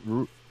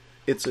 Yeah.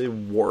 It's a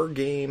war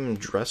game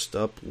dressed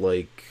up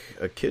like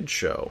a kid's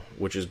show,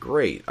 which is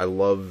great. I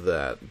love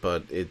that,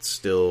 but it's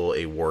still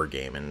a war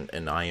game,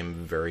 and I am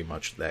very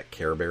much that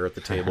Care Bear at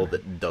the table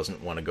that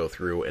doesn't want to go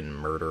through and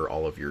murder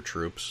all of your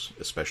troops,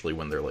 especially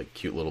when they're like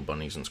cute little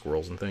bunnies and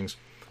squirrels and things.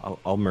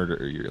 I'll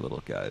murder your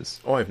little guys.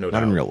 Oh, I have no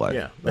doubt. Not in real life.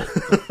 Yeah.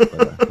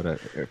 but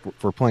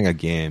if we're playing a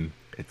game,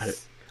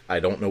 it's... I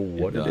don't know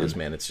what it is,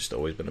 man. It's just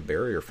always been a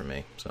barrier for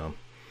me, so...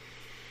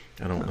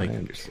 I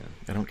understand.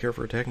 I don't care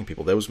for attacking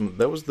people. That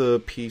was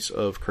the piece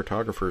of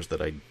Cartographers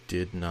that I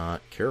did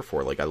not care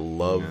for. Like, I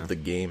love the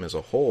game as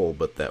a whole,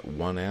 but that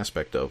one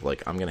aspect of,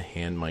 like, I'm going to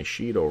hand my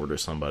sheet over to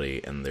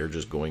somebody and they're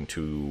just going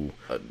to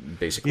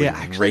basically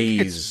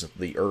raise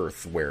the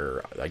earth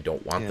where I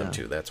don't want them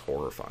to. That's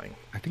horrifying.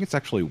 I think it's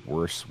actually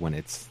worse when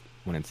it's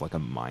like a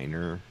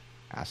minor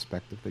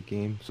aspect of the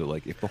game. So,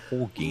 like, if the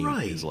whole game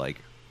is like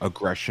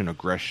aggression.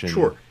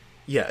 Sure.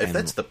 Yeah, if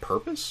that's the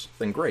purpose,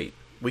 then great.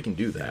 We can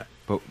do that.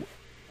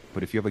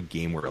 But if you have a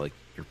game where like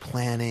you're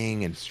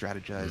planning and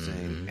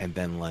strategizing, and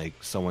then like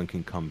someone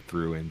can come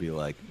through and be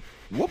like,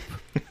 "Whoop!"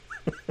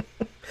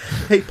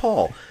 Hey,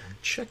 Paul,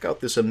 check out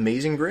this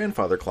amazing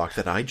grandfather clock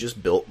that I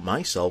just built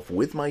myself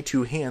with my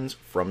 2 hands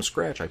from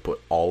scratch. I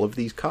put all of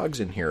these cogs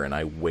in here, and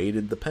I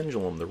weighted the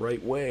pendulum the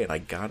right way, and I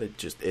got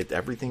it.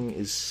 Everything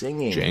is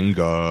singing.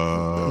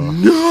 Jenga.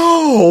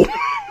 No.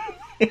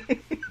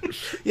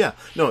 Yeah,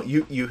 no,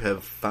 you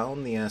have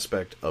found the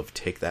aspect of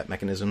take that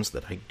mechanisms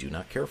that I do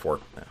not care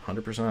for,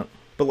 100%.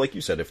 But like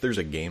you said, if there's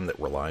a game that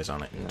relies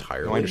on it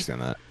entirely, I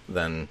understand that.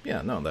 Then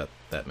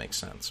that makes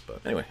sense.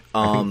 But anyway,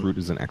 I think Root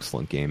is an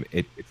excellent game.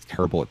 It's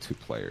terrible at 2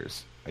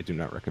 players. I do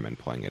not recommend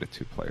playing it at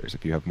 2 players.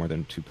 If you have more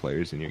than 2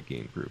 players in your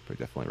game group, I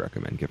definitely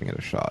recommend giving it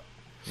a shot.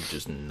 It's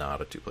just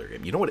not a 2-player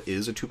game. You know what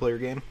is a 2-player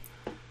game?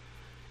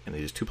 And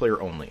it is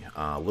 2-player only.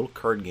 A little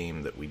card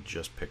game that we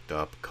just picked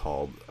up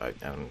called...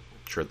 I'm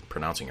sure I'm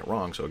pronouncing it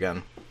wrong, so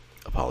again,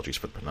 apologies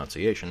for the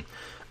pronunciation.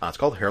 It's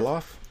called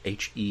Herlof,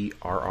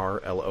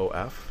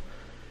 Herrlof.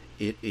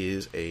 It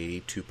is a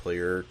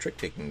 2-player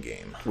trick-taking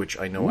game, which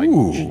I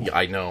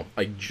know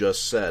I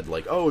just said,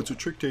 like, oh, it's a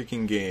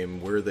trick-taking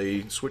game where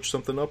they switched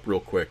something up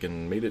real quick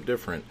and made it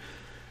different.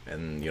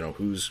 And, you know,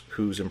 who's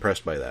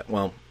impressed by that?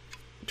 Well,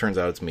 it turns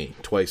out it's me,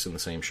 twice in the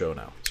same show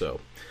now. So,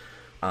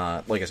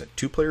 like I said,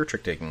 2-player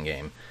trick-taking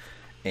game.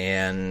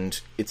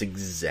 And it's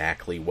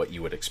exactly what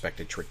you would expect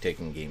a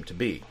trick-taking game to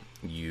be.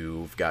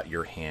 You've got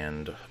your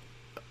hand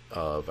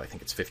of, I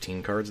think it's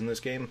 15 cards in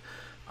this game.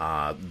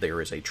 There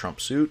is a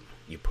trump suit.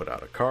 You put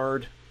out a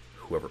card.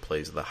 Whoever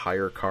plays the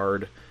higher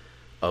card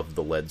of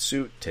the lead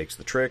suit takes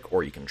the trick,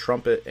 or you can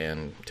trump it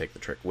and take the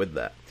trick with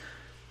that.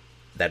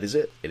 That is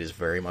it. It is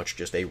very much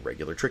just a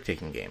regular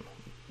trick-taking game,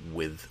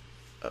 with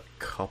a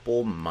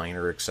couple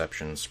minor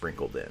exceptions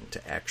sprinkled in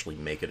to actually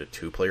make it a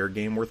 2-player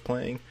game worth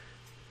playing.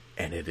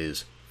 And it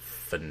is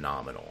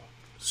phenomenal.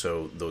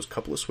 So those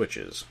couple of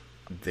switches,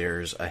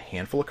 there's a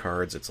handful of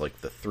cards. It's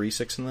like the 3,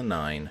 6, and the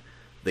 9.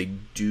 They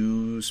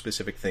do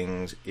specific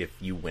things if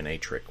you win a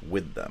trick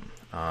with them.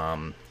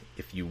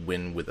 If you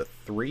win with a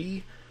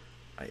 3,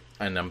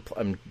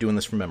 I'm doing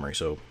this from memory,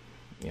 so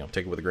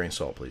take it with a grain of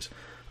salt, please.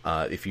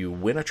 If you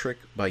win a trick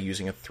by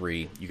using a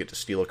 3, you get to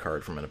steal a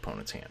card from an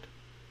opponent's hand.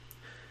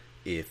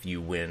 If you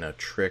win a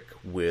trick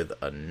with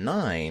a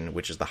 9,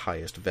 which is the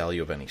highest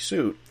value of any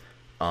suit,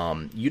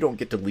 you don't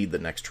get to lead the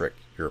next trick,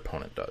 your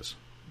opponent does,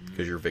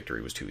 because your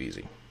victory was too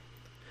easy.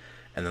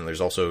 And then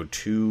there's also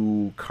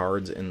 2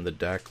 cards in the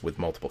deck with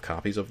multiple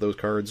copies of those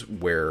cards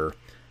where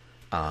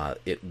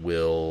it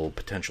will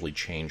potentially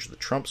change the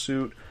trump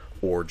suit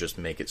or just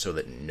make it so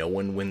that no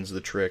one wins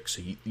the trick.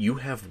 So you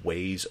have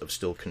ways of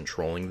still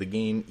controlling the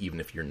game, even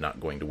if you're not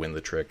going to win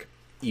the trick.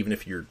 Even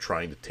if you're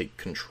trying to take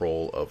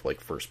control of,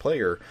 like, first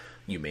player,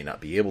 you may not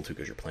be able to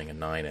because you're playing a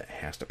 9 and it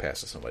has to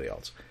pass to somebody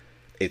else.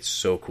 It's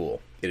so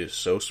cool. It is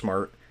so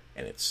smart,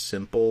 and it's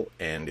simple,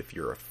 and if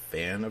you're a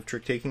fan of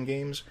trick-taking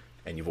games,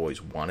 and you've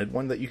always wanted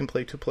one that you can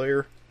play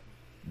 2-player,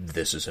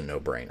 this is a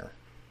no-brainer.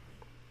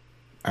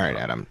 All right,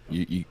 Adam,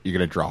 you're going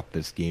to drop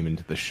this game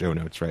into the show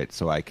notes, right?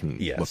 So I can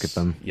look at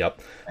them?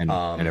 Yep. And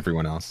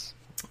everyone else?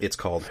 It's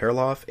called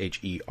Herrlof,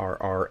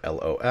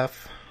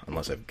 Herrlof,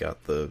 unless I've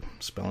got the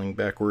spelling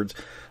backwards.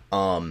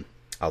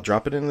 I'll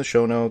drop it in the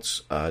show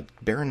notes.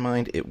 Bear in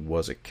mind, it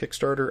was a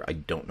Kickstarter. I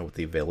don't know what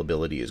the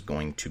availability is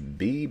going to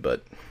be,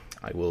 but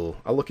I'll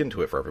look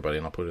into it for everybody,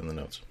 and I'll put it in the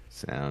notes.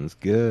 Sounds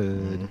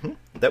good. Mm-hmm.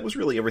 That was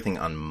really everything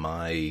on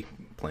my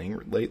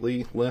playing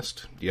lately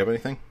list. Do you have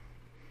anything?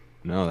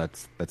 No,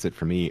 that's it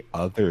for me,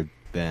 other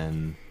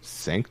than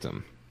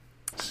Sanctum.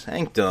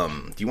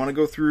 Sanctum. Do you want to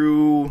go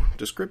through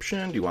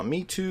description? Do you want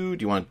me to?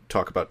 Do you want to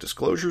talk about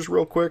disclosures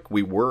real quick?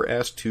 We were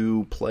asked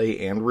to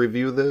play and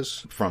review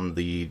this from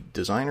the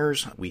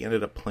designers. We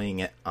ended up playing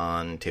it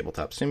on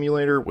Tabletop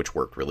Simulator, which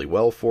worked really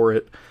well for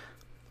it.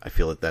 I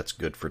feel that that's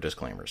good for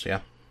disclaimers, yeah?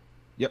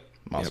 Yep.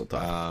 Mazel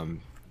tov.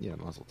 Yeah,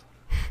 mazel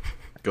tov.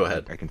 Go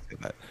ahead. I can say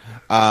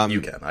that.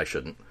 You can. I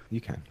shouldn't.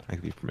 You can. I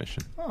give you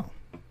permission. Oh.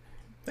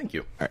 Thank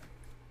you. All right.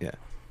 Yeah.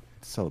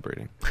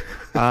 Celebrating.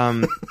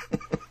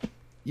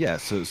 Yeah,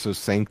 so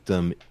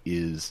Sanctum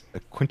is a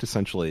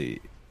quintessentially,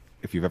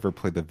 if you've ever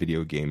played the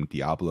video game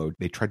Diablo,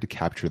 they tried to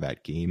capture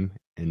that game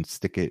and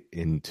stick it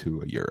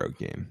into a Euro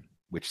game,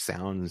 which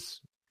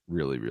sounds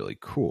really, really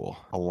cool.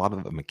 A lot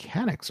of the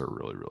mechanics are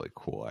really, really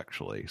cool,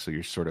 actually. So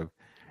you're sort of,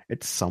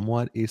 it's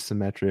somewhat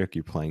asymmetric.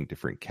 You're playing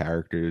different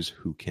characters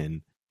who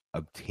can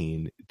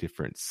obtain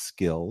different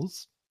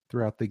skills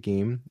throughout the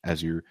game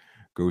as you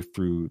go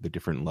through the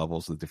different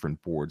levels, the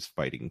different boards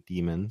fighting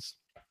demons.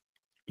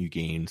 You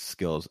gain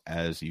skills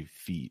as you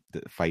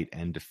fight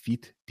and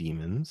defeat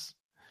demons,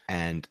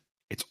 and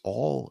it's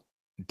all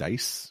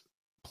dice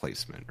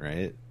placement,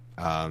 right?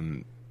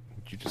 Would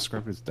you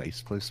describe it as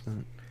dice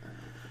placement?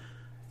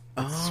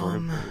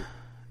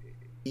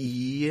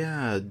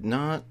 Yeah,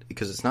 not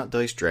because it's not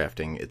dice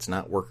drafting, it's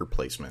not worker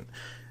placement.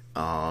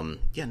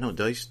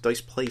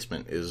 Dice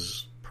placement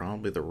is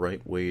probably the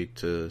right way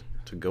to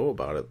go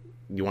about it.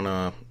 You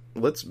wanna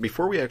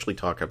before we actually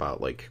talk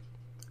about like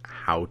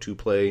how to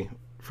play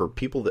for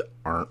people that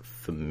aren't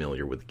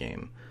familiar with the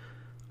game.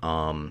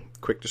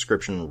 Quick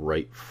description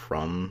right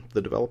from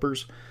the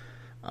developers.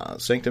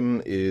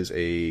 Sanctum is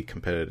a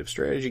competitive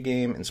strategy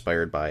game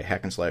inspired by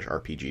hack-and-slash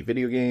RPG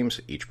video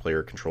games. Each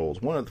player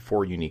controls one of the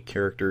 4 unique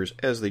characters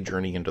as they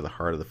journey into the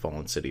heart of the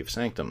fallen city of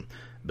Sanctum,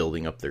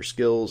 building up their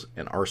skills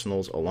and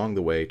arsenals along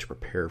the way to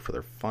prepare for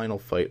their final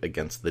fight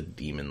against the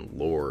Demon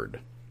Lord.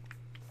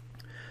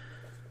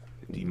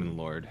 The Demon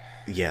Lord.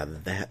 Yeah,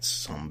 that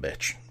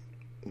sumbitch.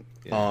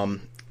 Yeah.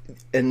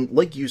 And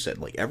like you said,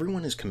 like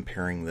everyone is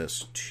comparing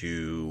this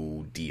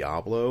to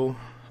Diablo.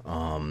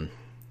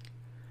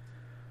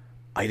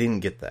 I didn't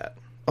get that.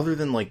 Other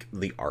than like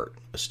the art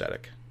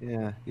aesthetic.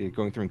 Yeah,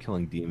 going through and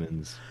killing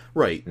demons.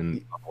 Right.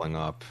 And leveling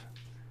up.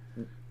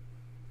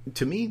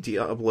 To me,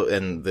 Diablo,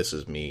 and this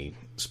is me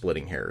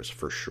splitting hairs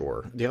for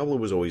sure, Diablo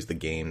was always the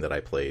game that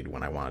I played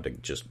when I wanted to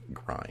just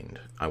grind.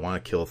 I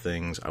want to kill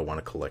things, I want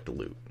to collect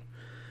loot.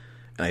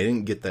 And I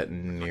didn't get that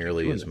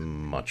nearly as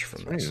much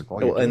from this.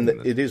 Well, and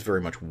it is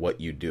very much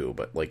what you do,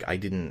 but like I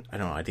didn't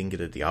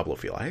get a Diablo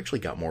feel. I actually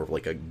got more of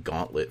like a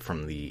Gauntlet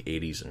from the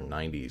 80s and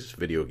 90s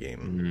video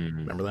game.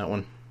 Remember that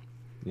one?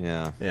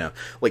 Yeah. Yeah.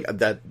 Like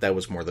that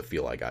was more the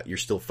feel I got. You're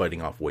still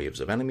fighting off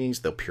waves of enemies.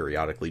 They'll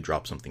periodically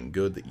drop something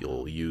good that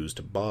you'll use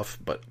to buff,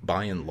 but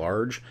by and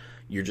large,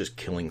 you're just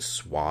killing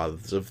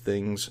swaths of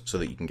things so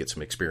that you can get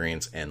some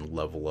experience and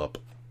level up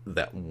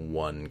that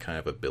one kind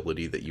of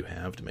ability that you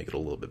have to make it a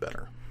little bit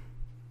better.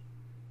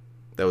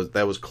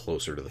 That was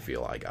closer to the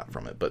feel I got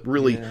from it. But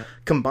really,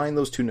 combine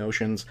those two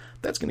notions,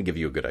 that's going to give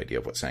you a good idea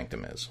of what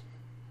Sanctum is.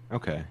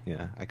 Okay,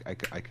 yeah. I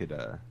could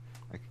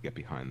get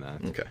behind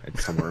that. Okay.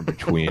 It's somewhere in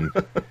between.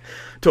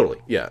 Totally,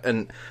 yeah.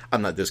 And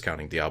I'm not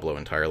discounting Diablo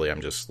entirely.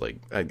 I'm just like,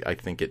 I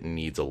think it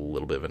needs a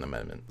little bit of an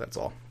amendment. That's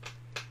all.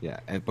 Yeah,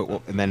 and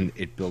then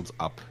it builds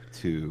up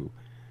to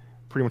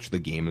pretty much the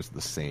game is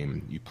the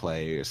same. You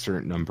play a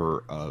certain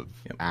number of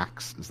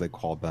acts, as they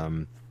call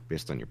them,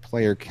 based on your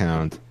player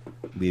count,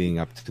 leading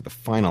up to the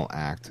final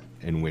act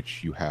in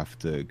which you have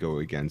to go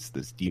against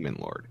this Demon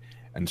Lord.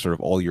 And sort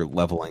of all your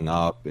leveling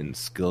up and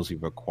skills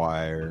you've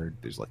acquired,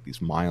 there's like these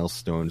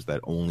milestones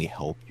that only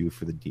help you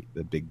for the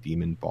big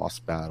demon boss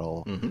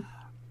battle. Mm-hmm.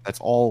 That's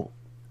all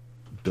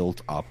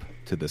built up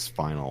to this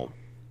final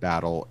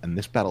battle, and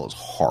this battle is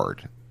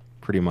hard.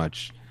 Pretty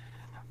much,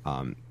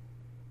 you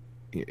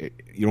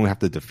don't have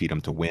to defeat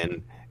him to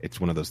win. It's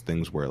one of those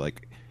things where,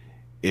 like,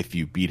 if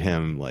you beat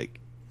him, like,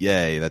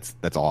 yay, that's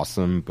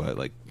awesome, but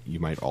like you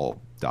might all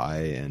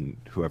die, and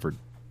whoever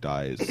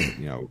dies,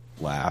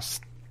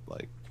 last,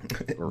 like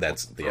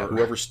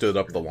whoever stood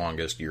up the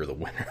longest, you're the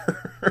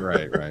winner.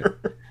 right.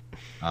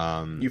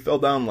 You fell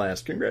down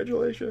last.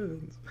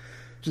 Congratulations.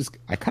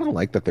 I kind of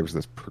like that there was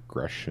this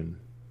progression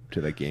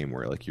to the game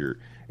where like you're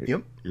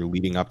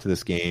leading up to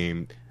this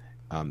game.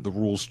 The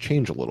rules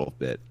change a little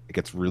bit. It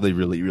gets really,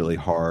 really, really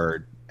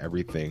hard.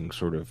 Everything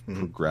sort of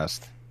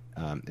progressed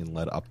and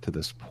led up to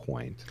this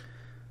point.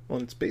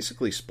 Well, it's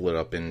basically split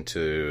up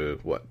into,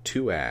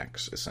 2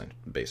 acts,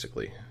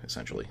 essentially.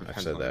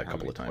 I've said that a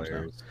couple of times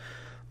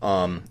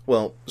now.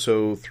 Well,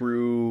 so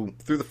through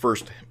the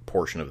first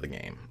portion of the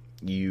game,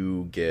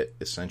 you get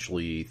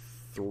essentially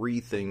 3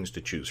 things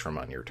to choose from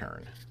on your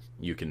turn.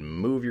 You can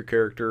move your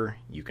character,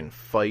 you can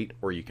fight,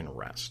 or you can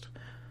rest.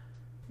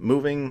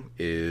 Moving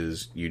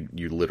is you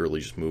literally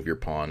just move your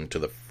pawn to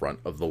the front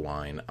of the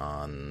line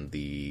on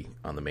the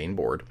main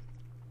board.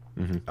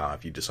 Mm-hmm.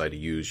 If you decide to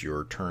use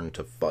your turn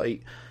to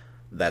fight,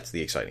 that's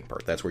the exciting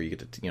part. That's where you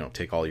get to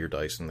take all your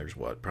dice, and there's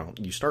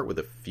you start with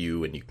a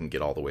few, and you can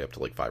get all the way up to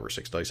like 5 or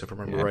 6 dice if I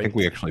remember right. I think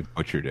we actually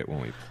butchered it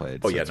when we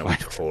played. Oh yeah, no, we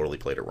totally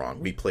played it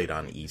wrong. We played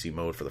on easy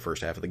mode for the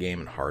first half of the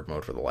game and hard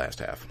mode for the last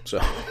half. So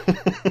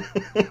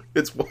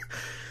it's.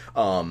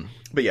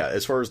 But yeah,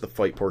 as far as the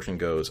fight portion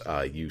goes,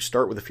 you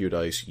start with a few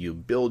dice, you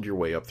build your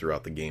way up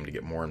throughout the game to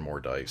get more and more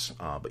dice,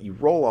 but you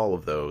roll all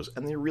of those,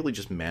 and they're really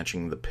just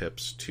matching the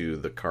pips to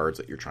the cards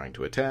that you're trying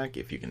to attack.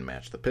 If you can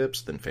match the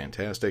pips, then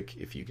fantastic.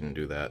 If you can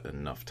do that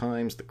enough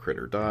times, the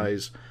critter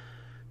dies.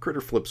 critter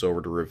flips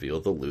over to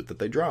reveal the loot that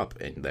they drop,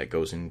 and that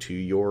goes into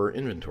your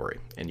inventory,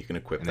 and you can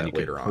equip that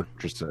later on.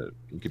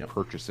 You can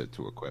purchase it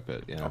to equip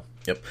it. Yeah.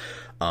 Yep.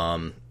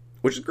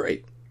 Which is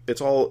great.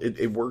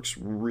 It works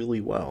really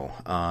well.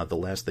 The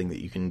last thing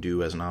that you can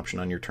do as an option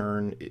on your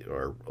turn,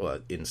 or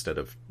instead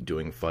of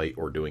doing fight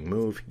or doing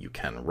move, you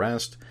can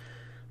rest.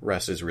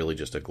 Rest is really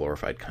just a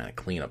glorified kind of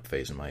cleanup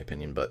phase, in my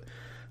opinion, but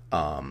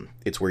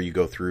it's where you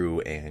go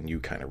through and you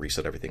kind of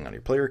reset everything on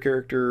your player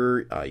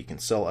character. You can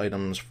sell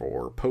items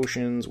for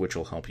potions, which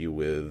will help you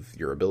with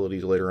your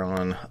abilities later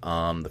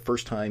on. The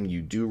first time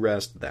you do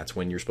rest, that's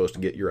when you're supposed to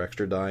get your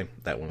extra die.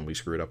 That one we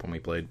screwed up when we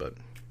played, but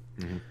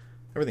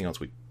everything else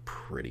we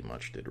pretty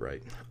much did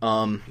right.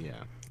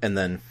 Yeah. And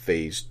then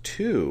phase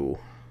 2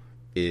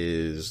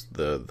 is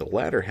the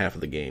latter half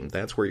of the game.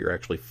 That's where you're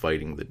actually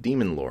fighting the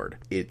Demon Lord.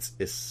 It's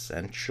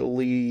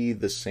essentially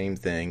the same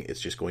thing. It's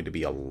just going to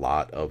be a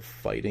lot of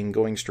fighting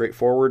going straight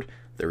forward.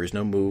 There is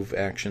no move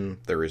action.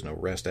 There is no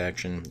rest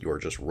action. You are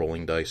just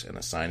rolling dice and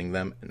assigning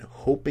them and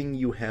hoping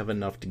you have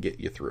enough to get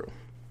you through.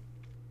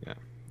 Yeah.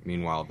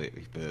 Meanwhile,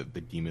 the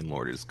Demon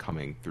Lord is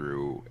coming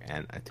through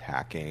and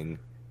attacking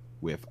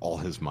with all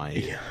his might.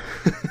 Yeah.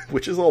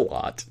 Which is a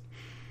lot.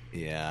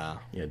 Yeah.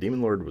 Yeah,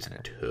 Demon Lord was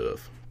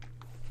tough.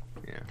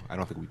 Yeah, I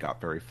don't think we got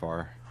very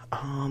far.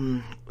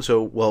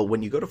 Well,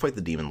 when you go to fight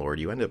the Demon Lord,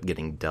 you end up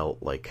getting dealt,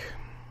 I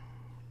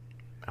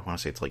want to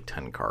say it's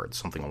 10 cards,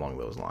 something along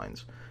those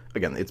lines.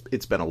 Again,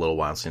 it's been a little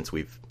while since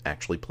we've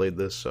actually played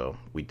this, so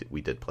we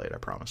did play it, I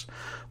promise.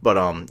 But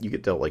you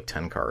get dealt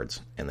 10 cards,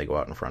 and they go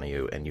out in front of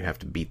you, and you have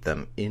to beat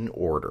them in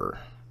order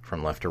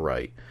from left to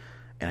right.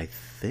 And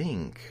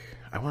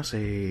I want to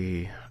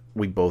say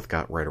we both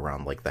got right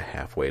around the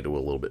halfway to a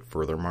little bit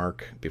further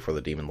mark before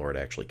the Demon Lord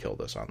actually killed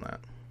us on that.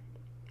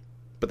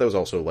 But that was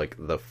also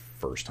the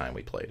first time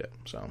we played it.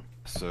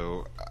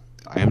 So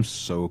I am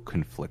so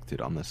conflicted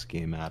on this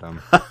game,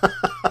 Adam.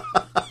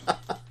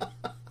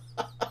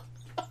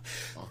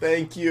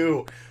 Thank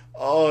you.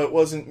 Oh, it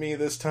wasn't me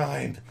this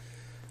time.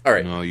 All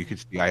right. No, you can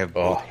see I have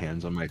both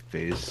hands on my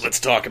face.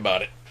 Let's talk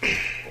about it.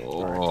 Oh.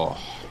 All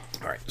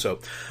right. So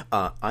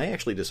I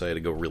actually decided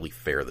to go really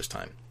fair this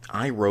time.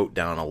 I wrote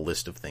down a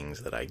list of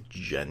things that I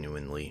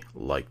genuinely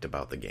liked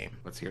about the game.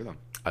 Let's hear them.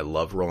 I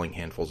love rolling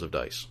handfuls of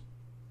dice.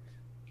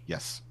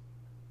 Yes.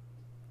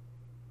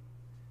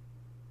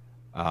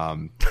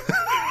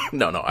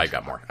 No, I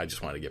got more. I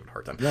just wanted to give it a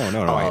hard time. No.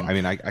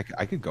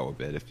 I could go a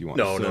bit if you want.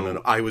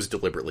 No. I was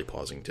deliberately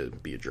pausing to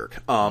be a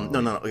jerk.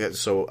 No. Okay,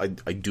 so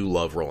I do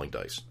love rolling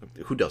dice.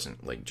 Who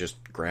doesn't?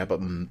 Just grab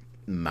a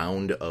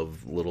mound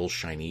of little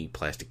shiny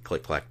plastic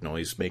click-clack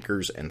noise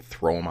makers and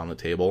throw them on the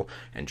table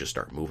and just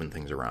start moving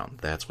things around.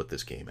 That's what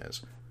this game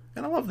is.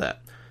 And I love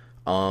that.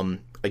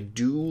 I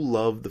do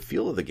love the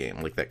feel of the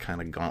game, that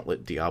kind of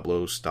Gauntlet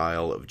Diablo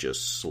style of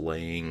just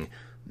slaying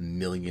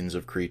millions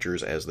of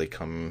creatures as they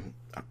come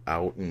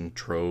out in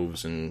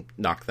troves and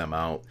knock them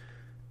out.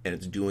 And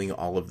it's doing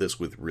all of this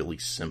with really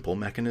simple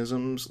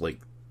mechanisms.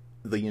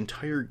 The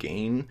entire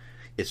game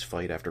is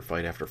fight after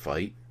fight after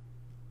fight,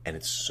 and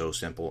it's so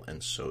simple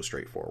and so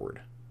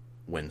straightforward.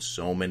 When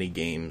so many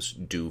games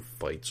do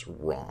fights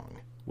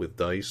wrong with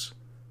dice,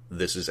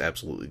 this is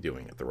absolutely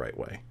doing it the right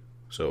way.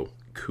 So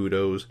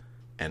kudos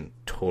and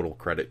total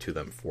credit to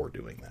them for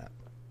doing that.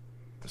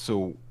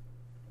 So,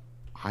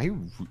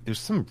 there's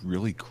some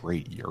really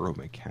great Euro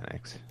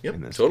mechanics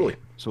in this totally.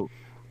 game. So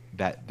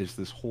that there's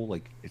this whole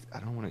I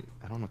don't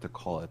know what to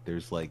call it.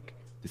 There's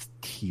this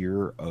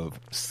tier of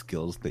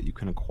skills that you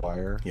can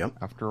acquire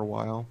after a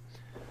while,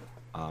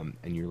 and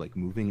you're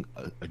moving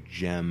a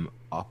gem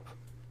up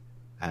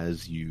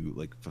as you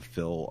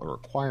fulfill a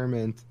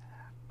requirement,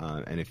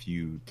 and if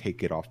you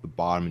take it off the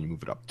bottom and you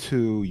move it up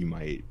 2, you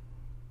might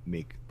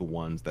make the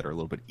ones that are a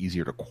little bit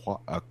easier to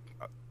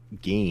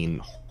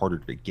gain harder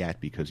to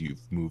get because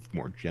you've moved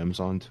more gems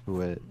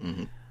onto it.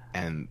 Mm-hmm.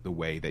 And the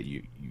way that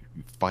you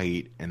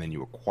fight, and then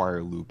you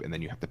acquire loop, and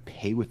then you have to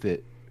pay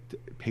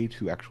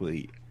to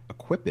actually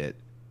equip it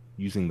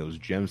using those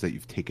gems that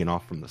you've taken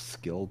off from the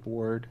skill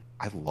board.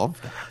 I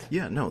love that.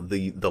 Yeah, no,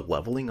 the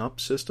leveling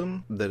up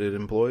system that it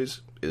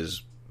employs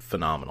is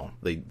phenomenal.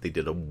 They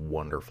did a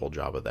wonderful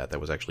job of that. That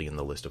was actually in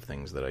the list of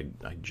things that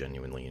I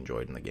genuinely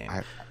enjoyed in the game.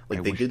 I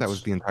wish that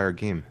was the entire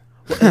game.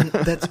 Well, and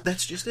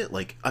that's just it.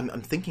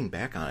 I'm thinking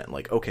back on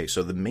it. Okay,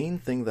 so the main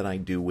thing that I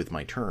do with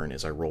my turn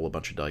is I roll a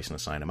bunch of dice and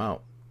assign them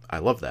out. I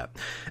love that.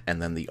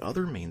 And then the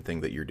other main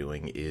thing that you're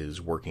doing is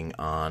working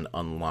on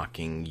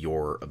unlocking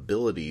your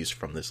abilities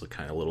from this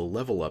kind of little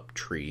level up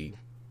tree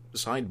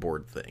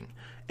sideboard thing.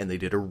 And they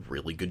did a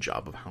really good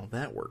job of how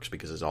that works,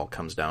 because it all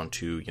comes down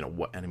to,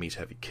 what enemies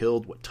have you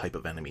killed? What type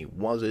of enemy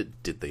was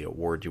it? Did they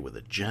award you with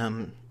a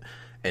gem?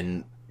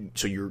 And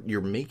so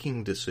you're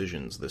making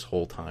decisions this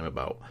whole time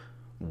about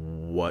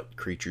what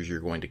creatures you're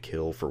going to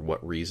kill for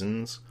what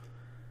reasons.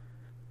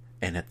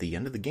 And at the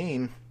end of the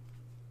game,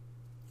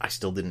 I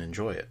still didn't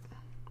enjoy it.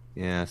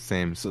 Yeah,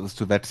 same. So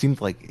that seemed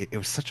like it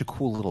was such a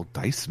cool little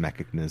dice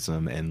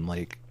mechanism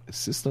and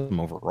system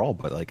overall,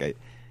 but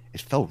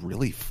it felt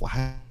really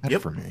flat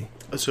Yep. for me.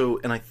 So,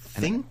 and I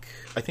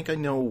think I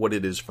know what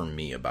it is for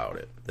me about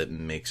it that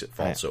makes it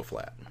fall so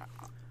flat.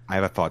 I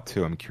have a thought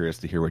too. I'm curious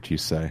to hear what you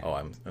say. Oh,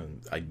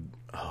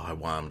 I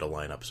want him to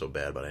line up so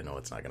bad, but I know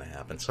it's not going to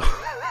happen. So,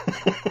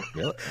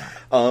 Really?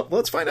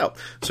 let's find out.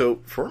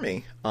 So, for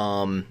me,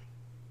 from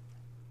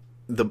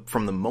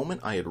the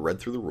moment I had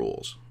read through the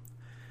rules,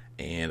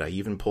 and I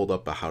even pulled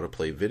up a how to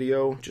play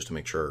video just to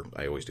make sure.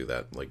 I always do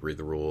that, like read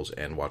the rules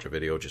and watch a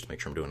video just to make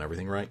sure I'm doing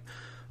everything right.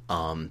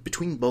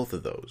 Between both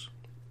of those,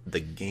 the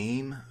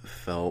game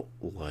felt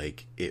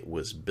like it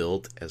was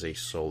built as a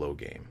solo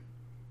game.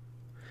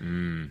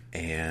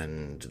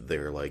 And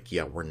they're like,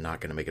 yeah, we're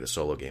not going to make it a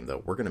solo game,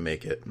 though. We're going to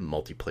make it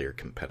multiplayer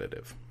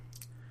competitive.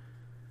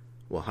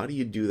 Well, how do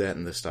you do that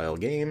in this style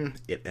game?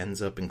 It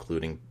ends up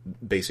including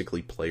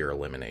basically player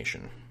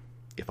elimination.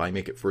 If I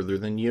make it further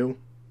than you,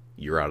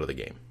 you're out of the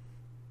game.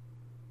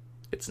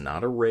 It's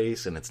not a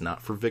race, and it's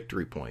not for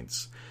victory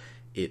points.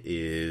 It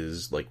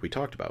is, like we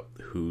talked about,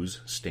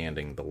 who's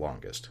standing the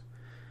longest.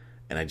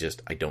 And I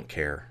don't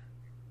care.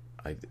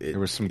 There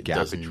was some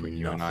gap between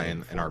you and I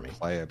in our me.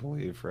 play, I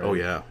believe, right? Oh,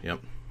 yeah,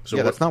 yep. So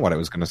yeah, that's not what I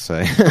was going to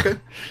say. Okay.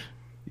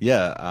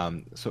 Yeah,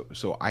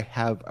 so I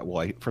have,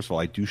 first of all,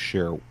 I do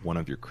share one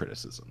of your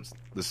criticisms.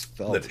 This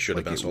felt that it should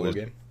have like been a solo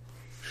game?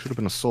 Should have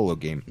been a solo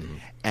game. Mm-hmm.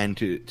 And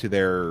to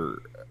their,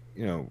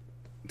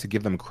 to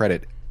give them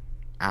credit,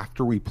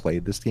 after we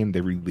played this game, they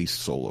released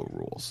solo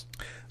rules.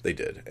 They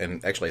did.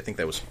 And actually, I think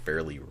that was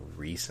fairly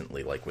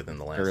recently, like within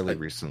the last...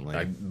 recently.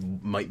 I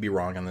might be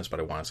wrong on this, but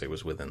I want to say it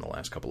was within the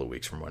last couple of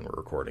weeks from when we're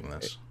recording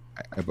this.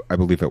 I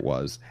believe it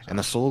was. And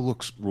the solo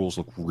rules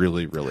look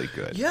really, really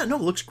good. Yeah, no,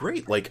 it looks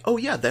great. Like, oh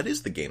yeah, that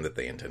is the game that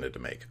they intended to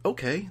make.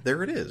 Okay,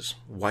 there it is.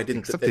 Why didn't...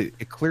 Except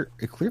it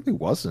clearly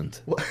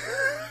wasn't.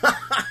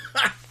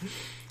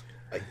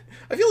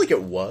 I feel like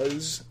it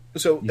was.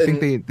 So you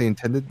think they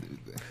intended...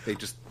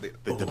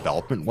 The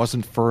development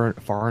wasn't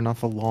far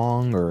enough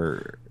along,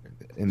 or...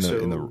 In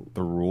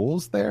the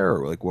rules there?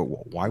 Or like,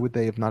 why would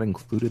they have not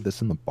included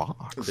this in the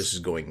box? This is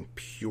going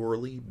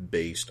purely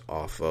based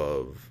off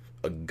of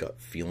a gut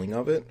feeling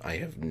of it. I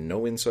have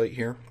no insight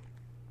here.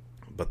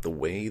 But the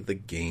way the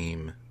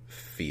game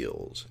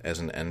feels as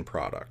an end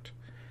product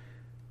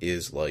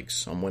is like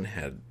someone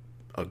had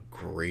a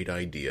great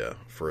idea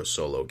for a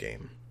solo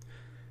game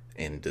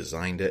and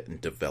designed it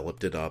and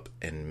developed it up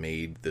and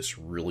made this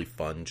really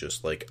fun,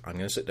 just like, I'm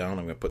going to sit down,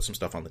 I'm going to put some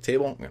stuff on the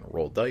table, I'm going to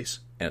roll dice,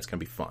 and it's going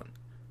to be fun.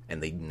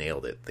 And they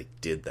nailed it. They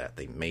did that.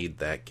 They made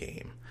that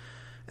game.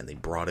 And they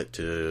brought it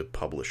to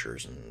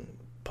publishers. And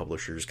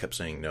publishers kept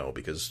saying no.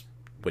 Because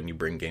when you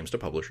bring games to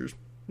publishers,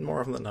 more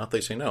often than not, they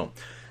say no.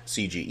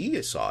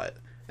 CGE saw it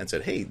and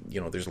said, hey,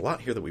 there's a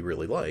lot here that we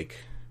really like.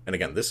 And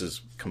again, this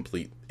is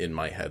complete in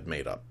my head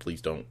made up.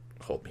 Please don't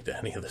hold me to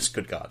any of this.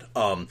 Good God.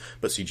 But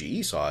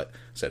CGE saw it,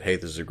 said, hey,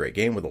 this is a great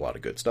game with a lot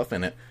of good stuff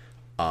in it.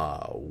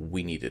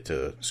 We need it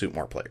to suit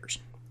more players.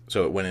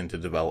 So it went into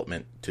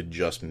development to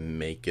just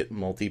make it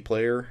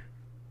multiplayer,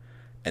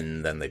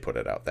 and then they put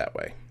it out that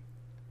way.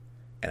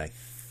 And I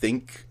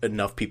think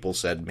enough people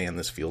said, man,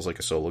 this feels like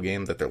a solo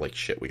game, that they're like,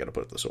 shit, we gotta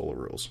put the solo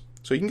rules.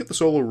 So you can get the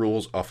solo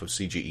rules off of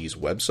CGE's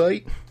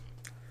website.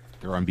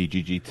 They're on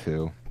BGG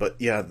too. But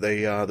yeah,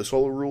 the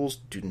solo rules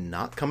do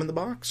not come in the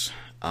box.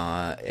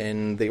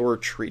 And they were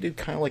treated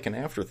kind of like an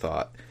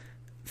afterthought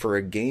for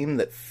a game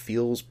that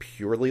feels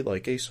purely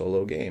like a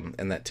solo game.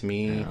 And that, to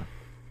me... Yeah.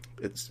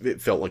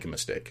 It felt like a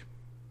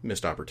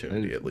missed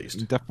opportunity, at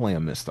least. Definitely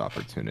a missed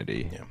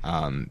opportunity. Yeah.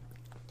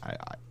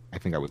 I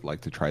think I would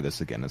like to try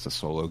this again as a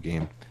solo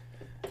game.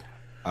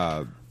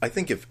 I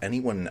think if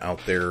anyone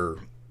out there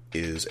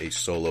is a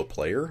solo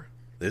player,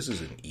 this is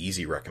an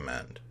easy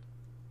recommend.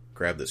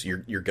 Grab this.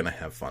 You're going to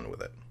have fun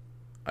with it.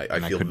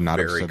 I feel could not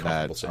very have said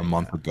comfortable that saying a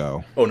month that.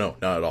 ago. Oh, no,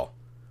 not at all.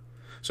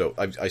 So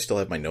I still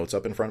have my notes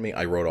up in front of me.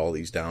 I wrote all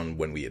these down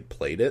when we had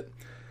played it.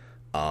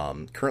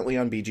 Currently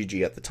on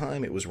BGG at the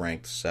time, it was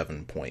ranked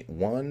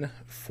 7.1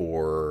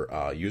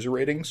 for user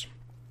ratings.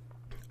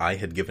 I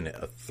had given it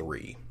a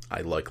 3.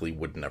 I likely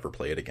would never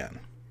play it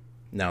again.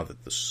 Now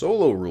that the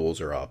solo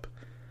rules are up,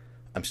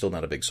 I'm still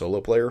not a big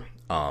solo player,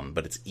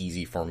 but it's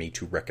easy for me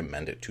to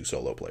recommend it to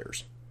solo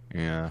players.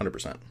 Yeah.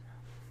 100%.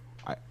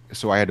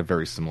 So I had a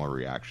very similar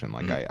reaction.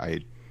 Like,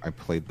 I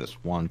played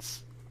this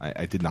once.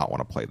 I did not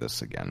want to play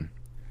this again.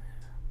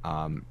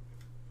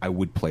 I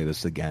would play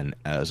this again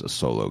as a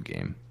solo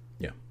game.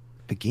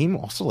 The game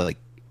also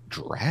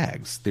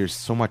drags. There's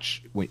so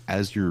much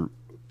as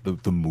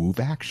the move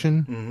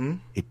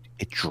action.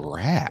 It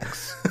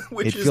drags.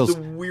 Which is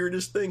the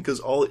weirdest thing, because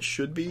all it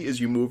should be is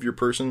you move your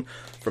person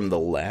from the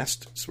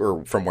last,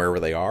 or from wherever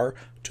they are,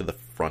 to the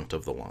front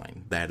of the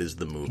line. That is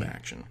the move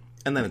action,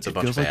 and then it's a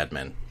bunch of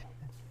admin.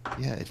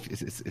 Yeah,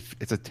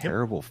 it's a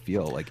terrible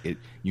feel. Like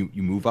you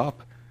move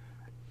up,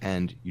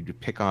 and you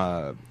pick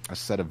a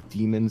set of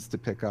demons to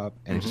pick up,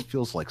 and it just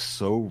feels like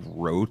so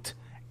rote.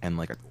 And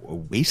like a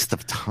waste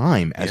of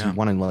time as you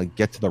want to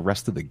get to the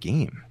rest of the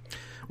game.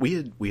 We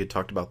had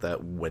talked about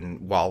that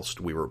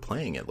whilst we were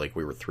playing it. Like,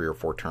 we were 3 or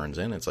 4 turns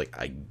in. It's like,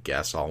 I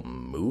guess I'll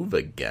move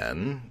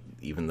again,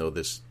 even though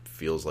this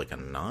feels like a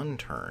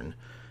non-turn,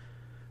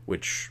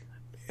 which,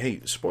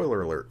 hey,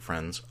 spoiler alert,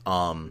 friends,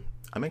 I'm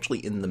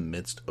actually in the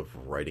midst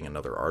of writing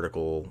another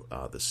article,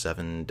 The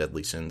 7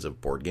 Deadly Sins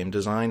of Board Game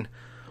Design.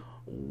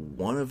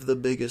 One of the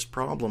biggest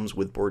problems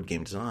with board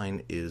game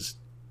design is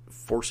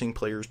forcing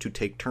players to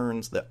take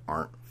turns that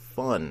aren't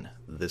fun.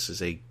 This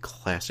is a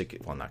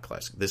classic, well, not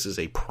classic, this is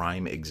a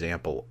prime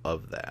example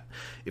of that.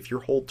 If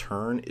your whole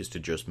turn is to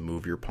just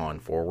move your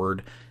pawn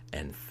forward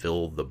and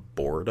fill the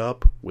board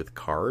up with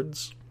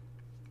cards,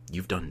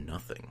 you've done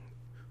nothing.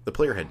 The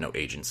player had no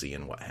agency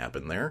in what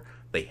happened there.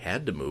 They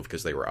had to move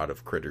because they were out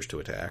of critters to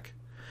attack.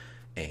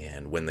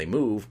 And when they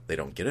move, they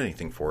don't get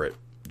anything for it.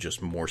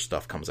 Just more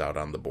stuff comes out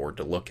on the board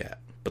to look at.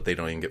 But they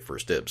don't even get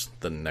first dibs.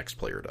 The next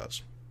player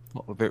does.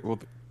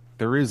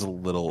 There is a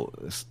little...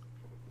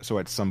 So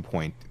at some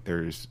point,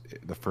 there's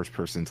the first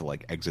person to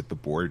like exit the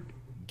board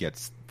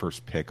gets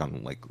first pick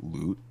on like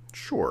loot.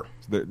 Sure.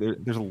 So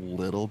there's a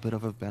little bit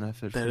of a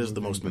benefit. That is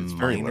the most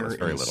minor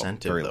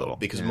incentive, though,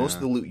 because most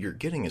of the loot you're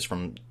getting is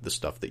from the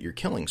stuff that you're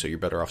killing, so you're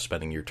better off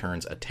spending your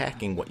turns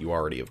attacking what you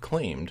already have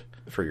claimed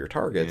for your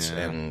targets.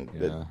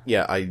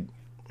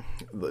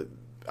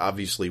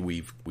 Obviously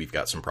we've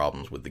got some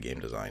problems with the game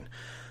design.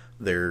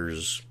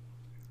 There's,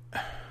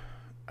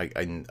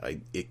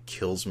 it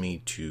kills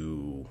me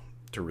to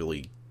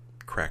really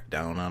crack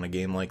down on a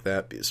game like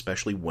that,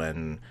 especially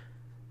when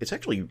it's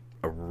actually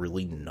a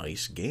really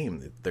nice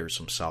game. There's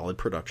some solid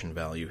production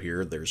value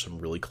here. There's some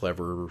really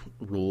clever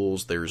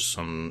rules. There's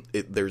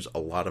a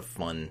lot of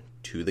fun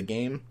to the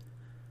game.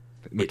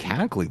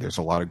 Mechanically, there's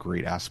a lot of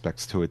great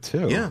aspects to it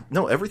too. Yeah,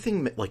 no,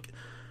 everything, like,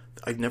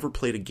 I've never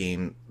played a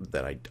game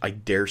that I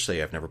dare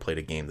say I've never played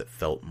a game that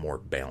felt more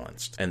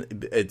balanced.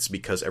 And it's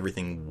because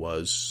everything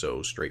was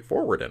so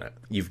straightforward in it.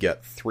 You've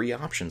got 3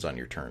 options on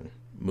your turn.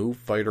 Move,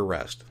 fight, or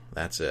rest.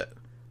 That's it.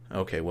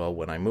 Okay, well,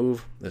 when I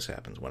move, this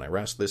happens. When I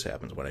rest, this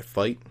happens. When I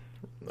fight,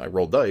 I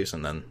roll dice,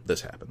 and then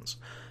this happens.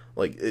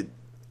 Like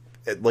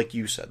like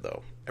you said,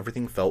 though,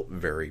 everything felt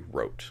very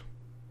rote.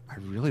 I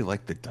really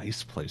like the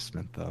dice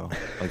placement, though.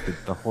 Like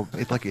the whole,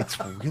 it's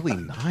really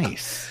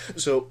nice.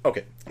 So,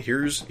 okay,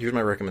 here's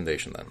my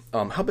recommendation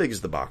then. How big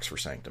is the box for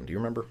Sanctum? Do you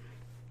remember?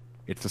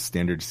 It's a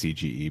standard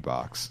CGE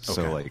box,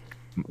 so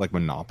like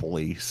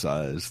Monopoly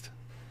sized,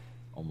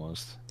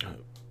 almost.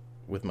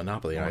 With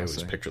Monopoly, I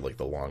always pictured like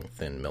the long,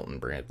 thin Milton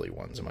Bradley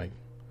ones. Am I?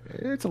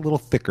 It's a little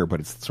thicker, but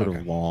it's sort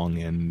of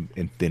long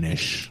and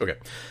thinnish. Okay,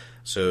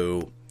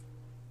 so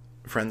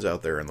friends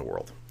out there in the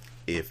world,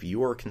 if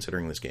you are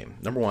considering this game,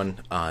 number one,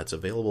 it's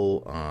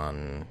available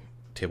on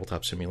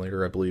Tabletop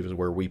Simulator, I believe is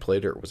where we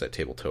played it, or was that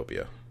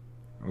Tabletopia?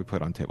 We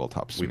played on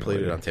Tabletop Simulator. We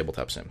played it on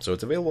Tabletop Sim. So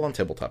it's available on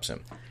Tabletop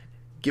Sim.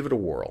 Give it a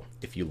whirl.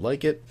 If you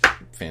like it,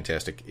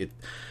 fantastic.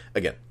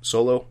 Again,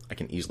 solo, I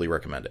can easily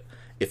recommend it.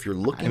 If you're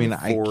looking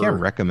I can't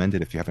recommend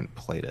it if you haven't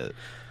played it.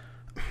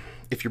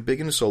 If you're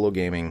big into solo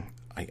gaming,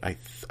 I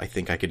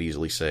think I could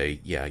easily say,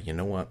 yeah, you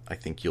know what? I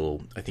think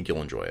you'll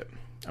enjoy it.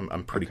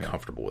 I'm pretty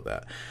comfortable with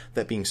that.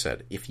 That being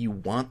said, if you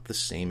want the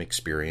same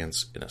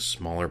experience in a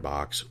smaller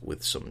box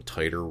with some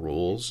tighter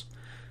rules,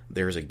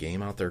 there's a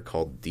game out there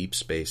called Deep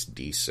Space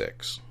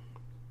D6.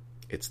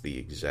 It's the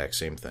exact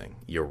same thing.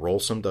 You roll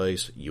some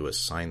dice, you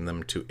assign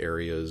them to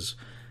areas,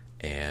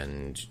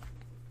 and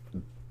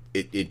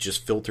it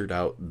just filtered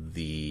out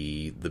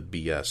the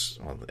BS,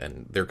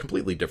 and they're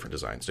completely different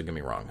designs, don't get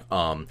me wrong.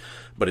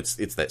 But it's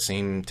that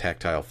same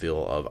tactile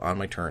feel of, on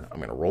my turn, I'm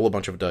going to roll a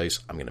bunch of dice,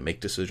 I'm going to make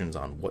decisions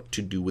on what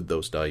to do with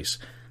those dice,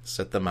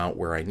 set them out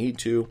where I need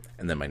to,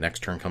 and then my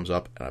next turn comes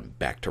up, and I'm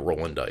back to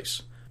rolling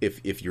dice.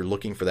 If you're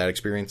looking for that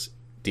experience,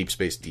 Deep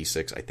Space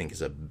D6, I think,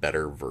 is a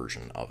better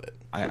version of it.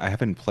 I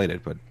haven't played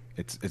it, but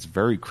it's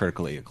very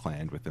critically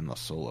acclaimed within the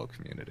solo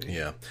community.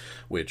 Yeah,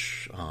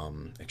 which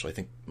actually I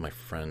think my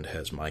friend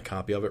has my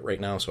copy of it right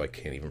now, so I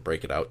can't even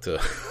break it out to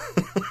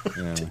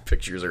take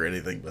pictures or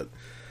anything. But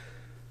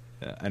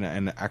yeah,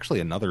 and actually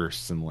another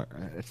similar.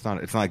 It's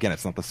not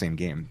the same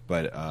game,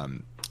 but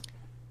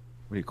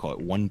what do you call it?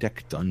 One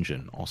Deck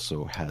Dungeon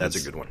also has.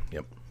 That's a good one.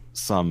 Yep.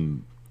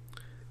 Some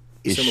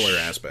similar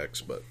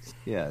aspects, but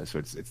yeah. So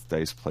it's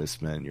dice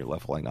placement. You're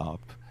leveling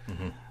up.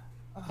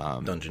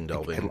 Mm-hmm. Dungeon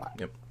delving.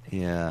 Yep.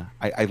 Yeah,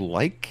 I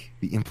like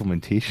the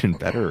implementation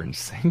better in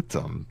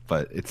Sanctum,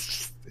 but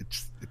it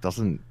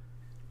doesn't.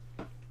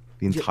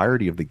 The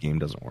entirety of the game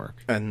doesn't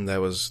work. And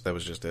that was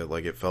just it.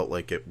 Like, it felt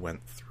like it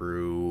went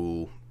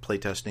through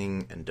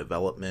playtesting and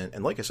development,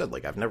 and like I said,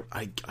 like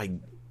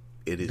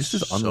this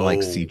is unlike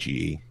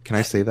CGE. Can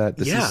I say that?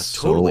 This is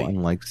totally so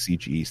unlike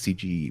CGE.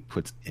 CGE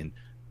puts in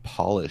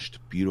polished,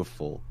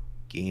 beautiful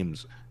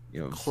games.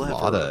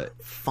 Clever,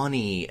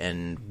 funny,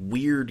 and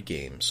weird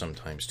games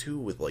sometimes too,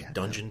 with like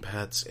Dungeon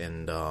Pets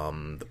and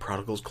the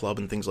Prodigals Club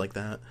and things like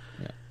that.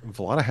 Yeah.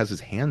 Vlada has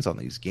his hands on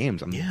these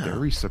games. I'm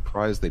very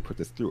surprised they put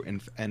this through.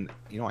 And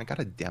I got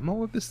a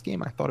demo of this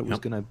game. I thought it was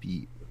going to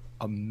be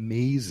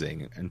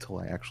amazing until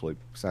I actually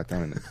sat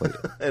down and played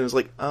it. And it was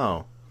like,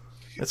 oh,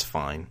 that's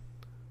fine.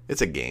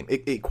 It's a game.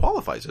 It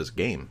qualifies as a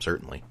game,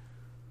 certainly.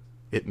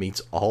 It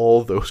meets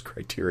all those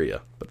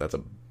criteria, but that's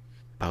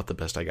about the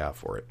best I got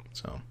for it.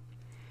 So.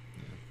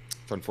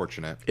 It's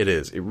unfortunate. It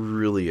is. It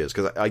really is.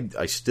 Because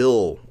I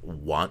still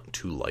want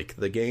to like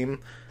the game.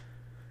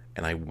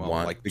 And I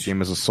want... like the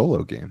game as a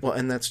solo game. Well,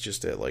 and that's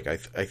just it. Like,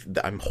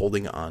 I'm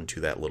holding on to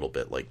that little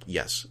bit. Like,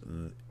 yes,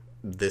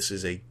 this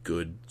is a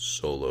good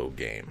solo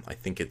game. I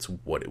think it's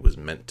what it was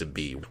meant to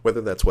be. Whether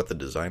that's what the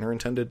designer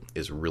intended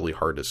is really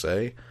hard to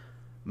say.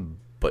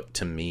 But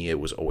to me, it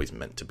was always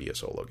meant to be a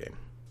solo game.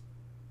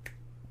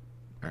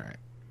 All right.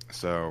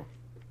 So,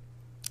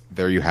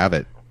 there you have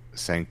it.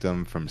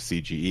 Sanctum from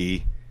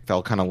CGE.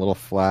 Fell kind of a little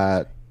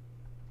flat.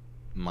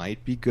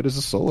 Might be good as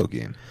a solo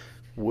game.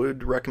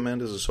 Would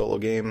recommend as a solo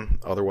game.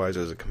 Otherwise,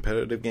 as a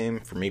competitive game,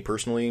 for me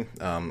personally,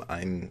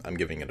 I'm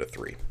giving it a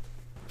 3.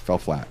 Fell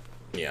flat.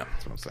 Yeah,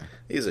 That's what I'm saying.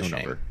 Is a No shame.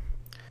 number.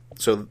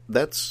 So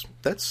that's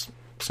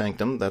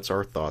Sanctum. That's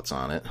our thoughts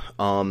on it.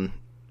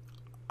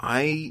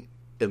 I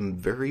am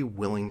very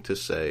willing to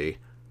say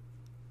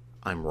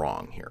I'm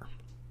wrong here,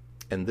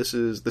 and this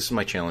is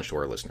my challenge to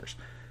our listeners.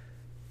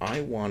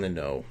 I want to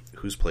know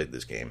who's played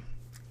this game.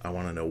 I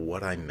want to know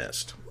what I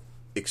missed.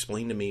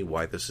 Explain to me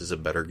why this is a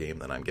better game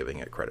than I'm giving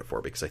it credit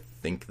for, because I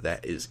think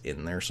that is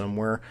in there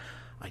somewhere.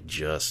 I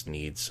just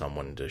need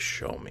someone to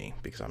show me,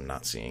 because I'm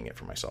not seeing it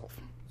for myself.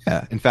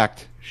 Yeah. In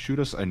fact, shoot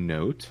us a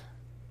note,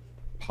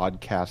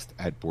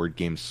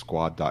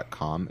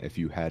 podcast@boardgamesquad.com, if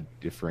you had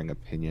differing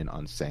opinion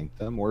on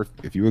Sanctum, or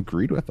if you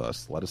agreed with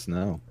us. Let us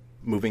know.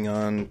 Moving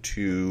on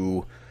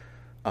to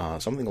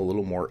something a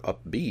little more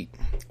upbeat.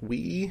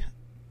 We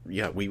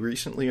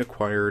recently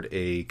acquired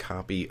a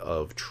copy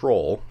of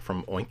Troll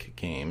from Oink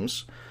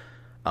Games.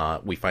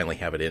 We finally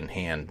have it in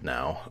hand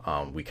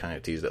now. We kind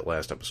of teased it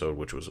last episode,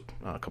 which was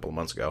a couple of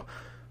months ago.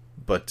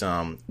 But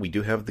we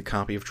do have the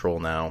copy of Troll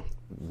now.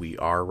 We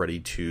are ready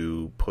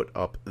to put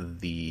up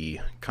the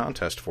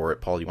contest for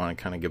it. Paul, you want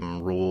to kind of give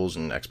them rules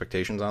and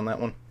expectations on that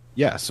one?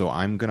 Yeah, so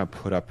I'm going to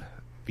put up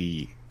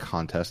the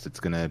contest.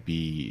 It's going to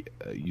be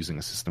using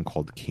a system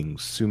called King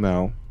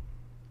Sumo,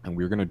 and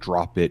we're going to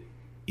drop it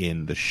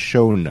in the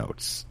show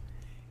notes.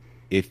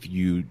 If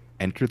you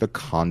enter the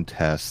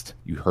contest,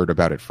 you heard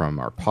about it from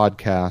our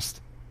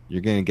podcast,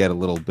 you're going to get a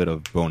little bit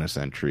of bonus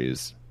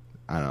entries.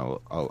 I don't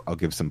know, I'll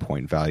give some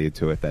point value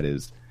to it. That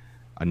is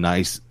a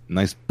nice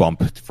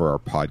bump for our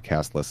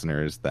podcast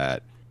listeners,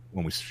 that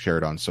when we share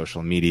it on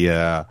social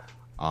media,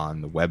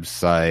 on the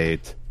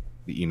website,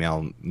 the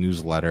email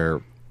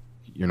newsletter,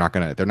 they're not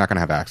gonna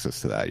have access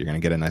to that. You're gonna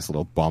get a nice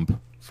little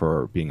bump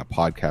for being a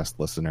podcast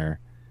listener.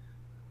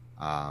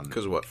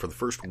 Because for the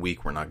first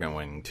week, we're not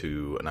going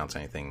to announce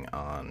anything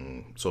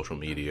on social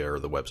media or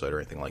the website or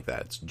anything like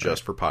that. It's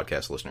just for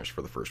podcast listeners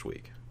for the first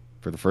week.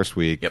 For the first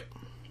week. Yep.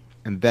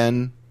 And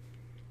then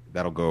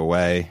that'll go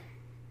away,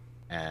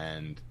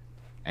 and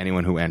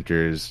anyone who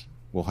enters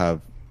will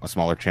have a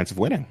smaller chance of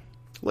winning.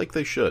 Like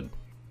they should,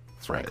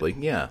 frankly.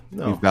 Right. Yeah.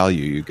 No. We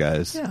value you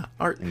guys. Yeah.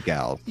 And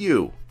gals.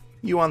 You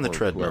on the Or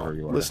treadmill, whoever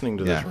you are. listening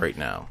to this Yeah. right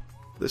now.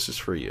 This is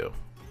for you.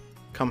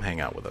 Come hang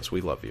out with us.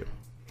 We love you.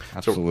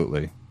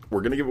 Absolutely. So,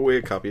 we're going to give away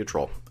a copy of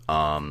Troll.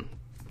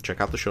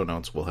 Check out the show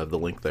notes. We'll have the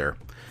link there.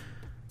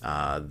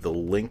 The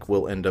link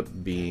will end up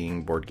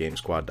being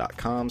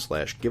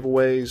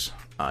boardgamesquad.com/giveaways.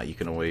 You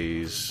can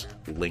always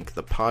link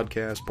the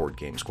podcast,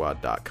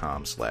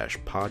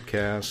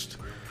 boardgamesquad.com/podcast.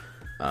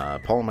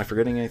 Paul, am I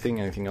forgetting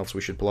anything? Anything else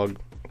we should plug?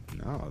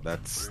 No,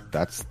 that's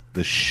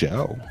the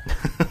show.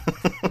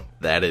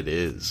 That it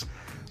is.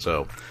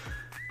 So,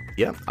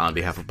 yeah, on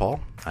behalf of Paul,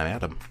 I'm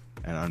Adam.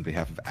 And on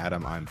behalf of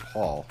Adam, I'm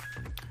Paul.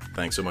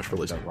 Thanks so much for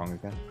Is that listening. wrong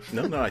again?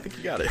 No, I think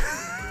you got it.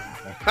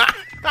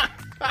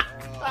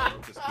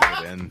 Just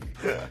keep it in.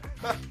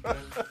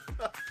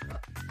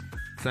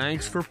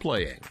 Thanks for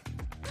playing.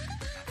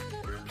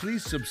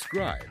 Please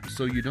subscribe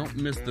so you don't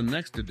miss the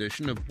next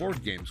edition of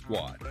Board Game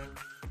Squad.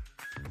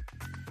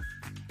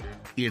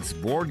 It's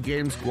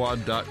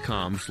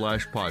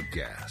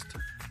BoardGameSquad.com/podcast.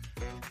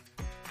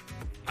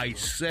 I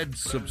said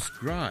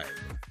subscribe.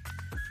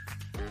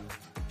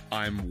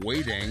 I'm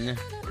waiting.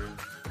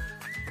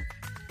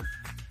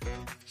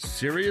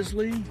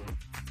 Seriously?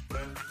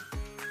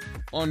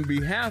 On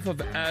behalf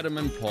of Adam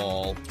and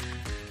Paul,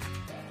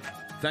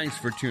 thanks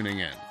for tuning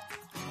in.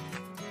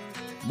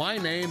 My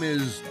name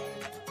is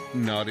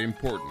not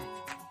important.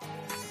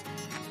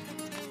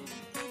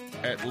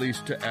 At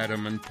least to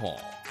Adam and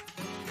Paul.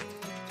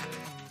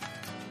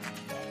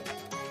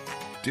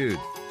 Dude,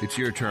 it's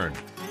your turn.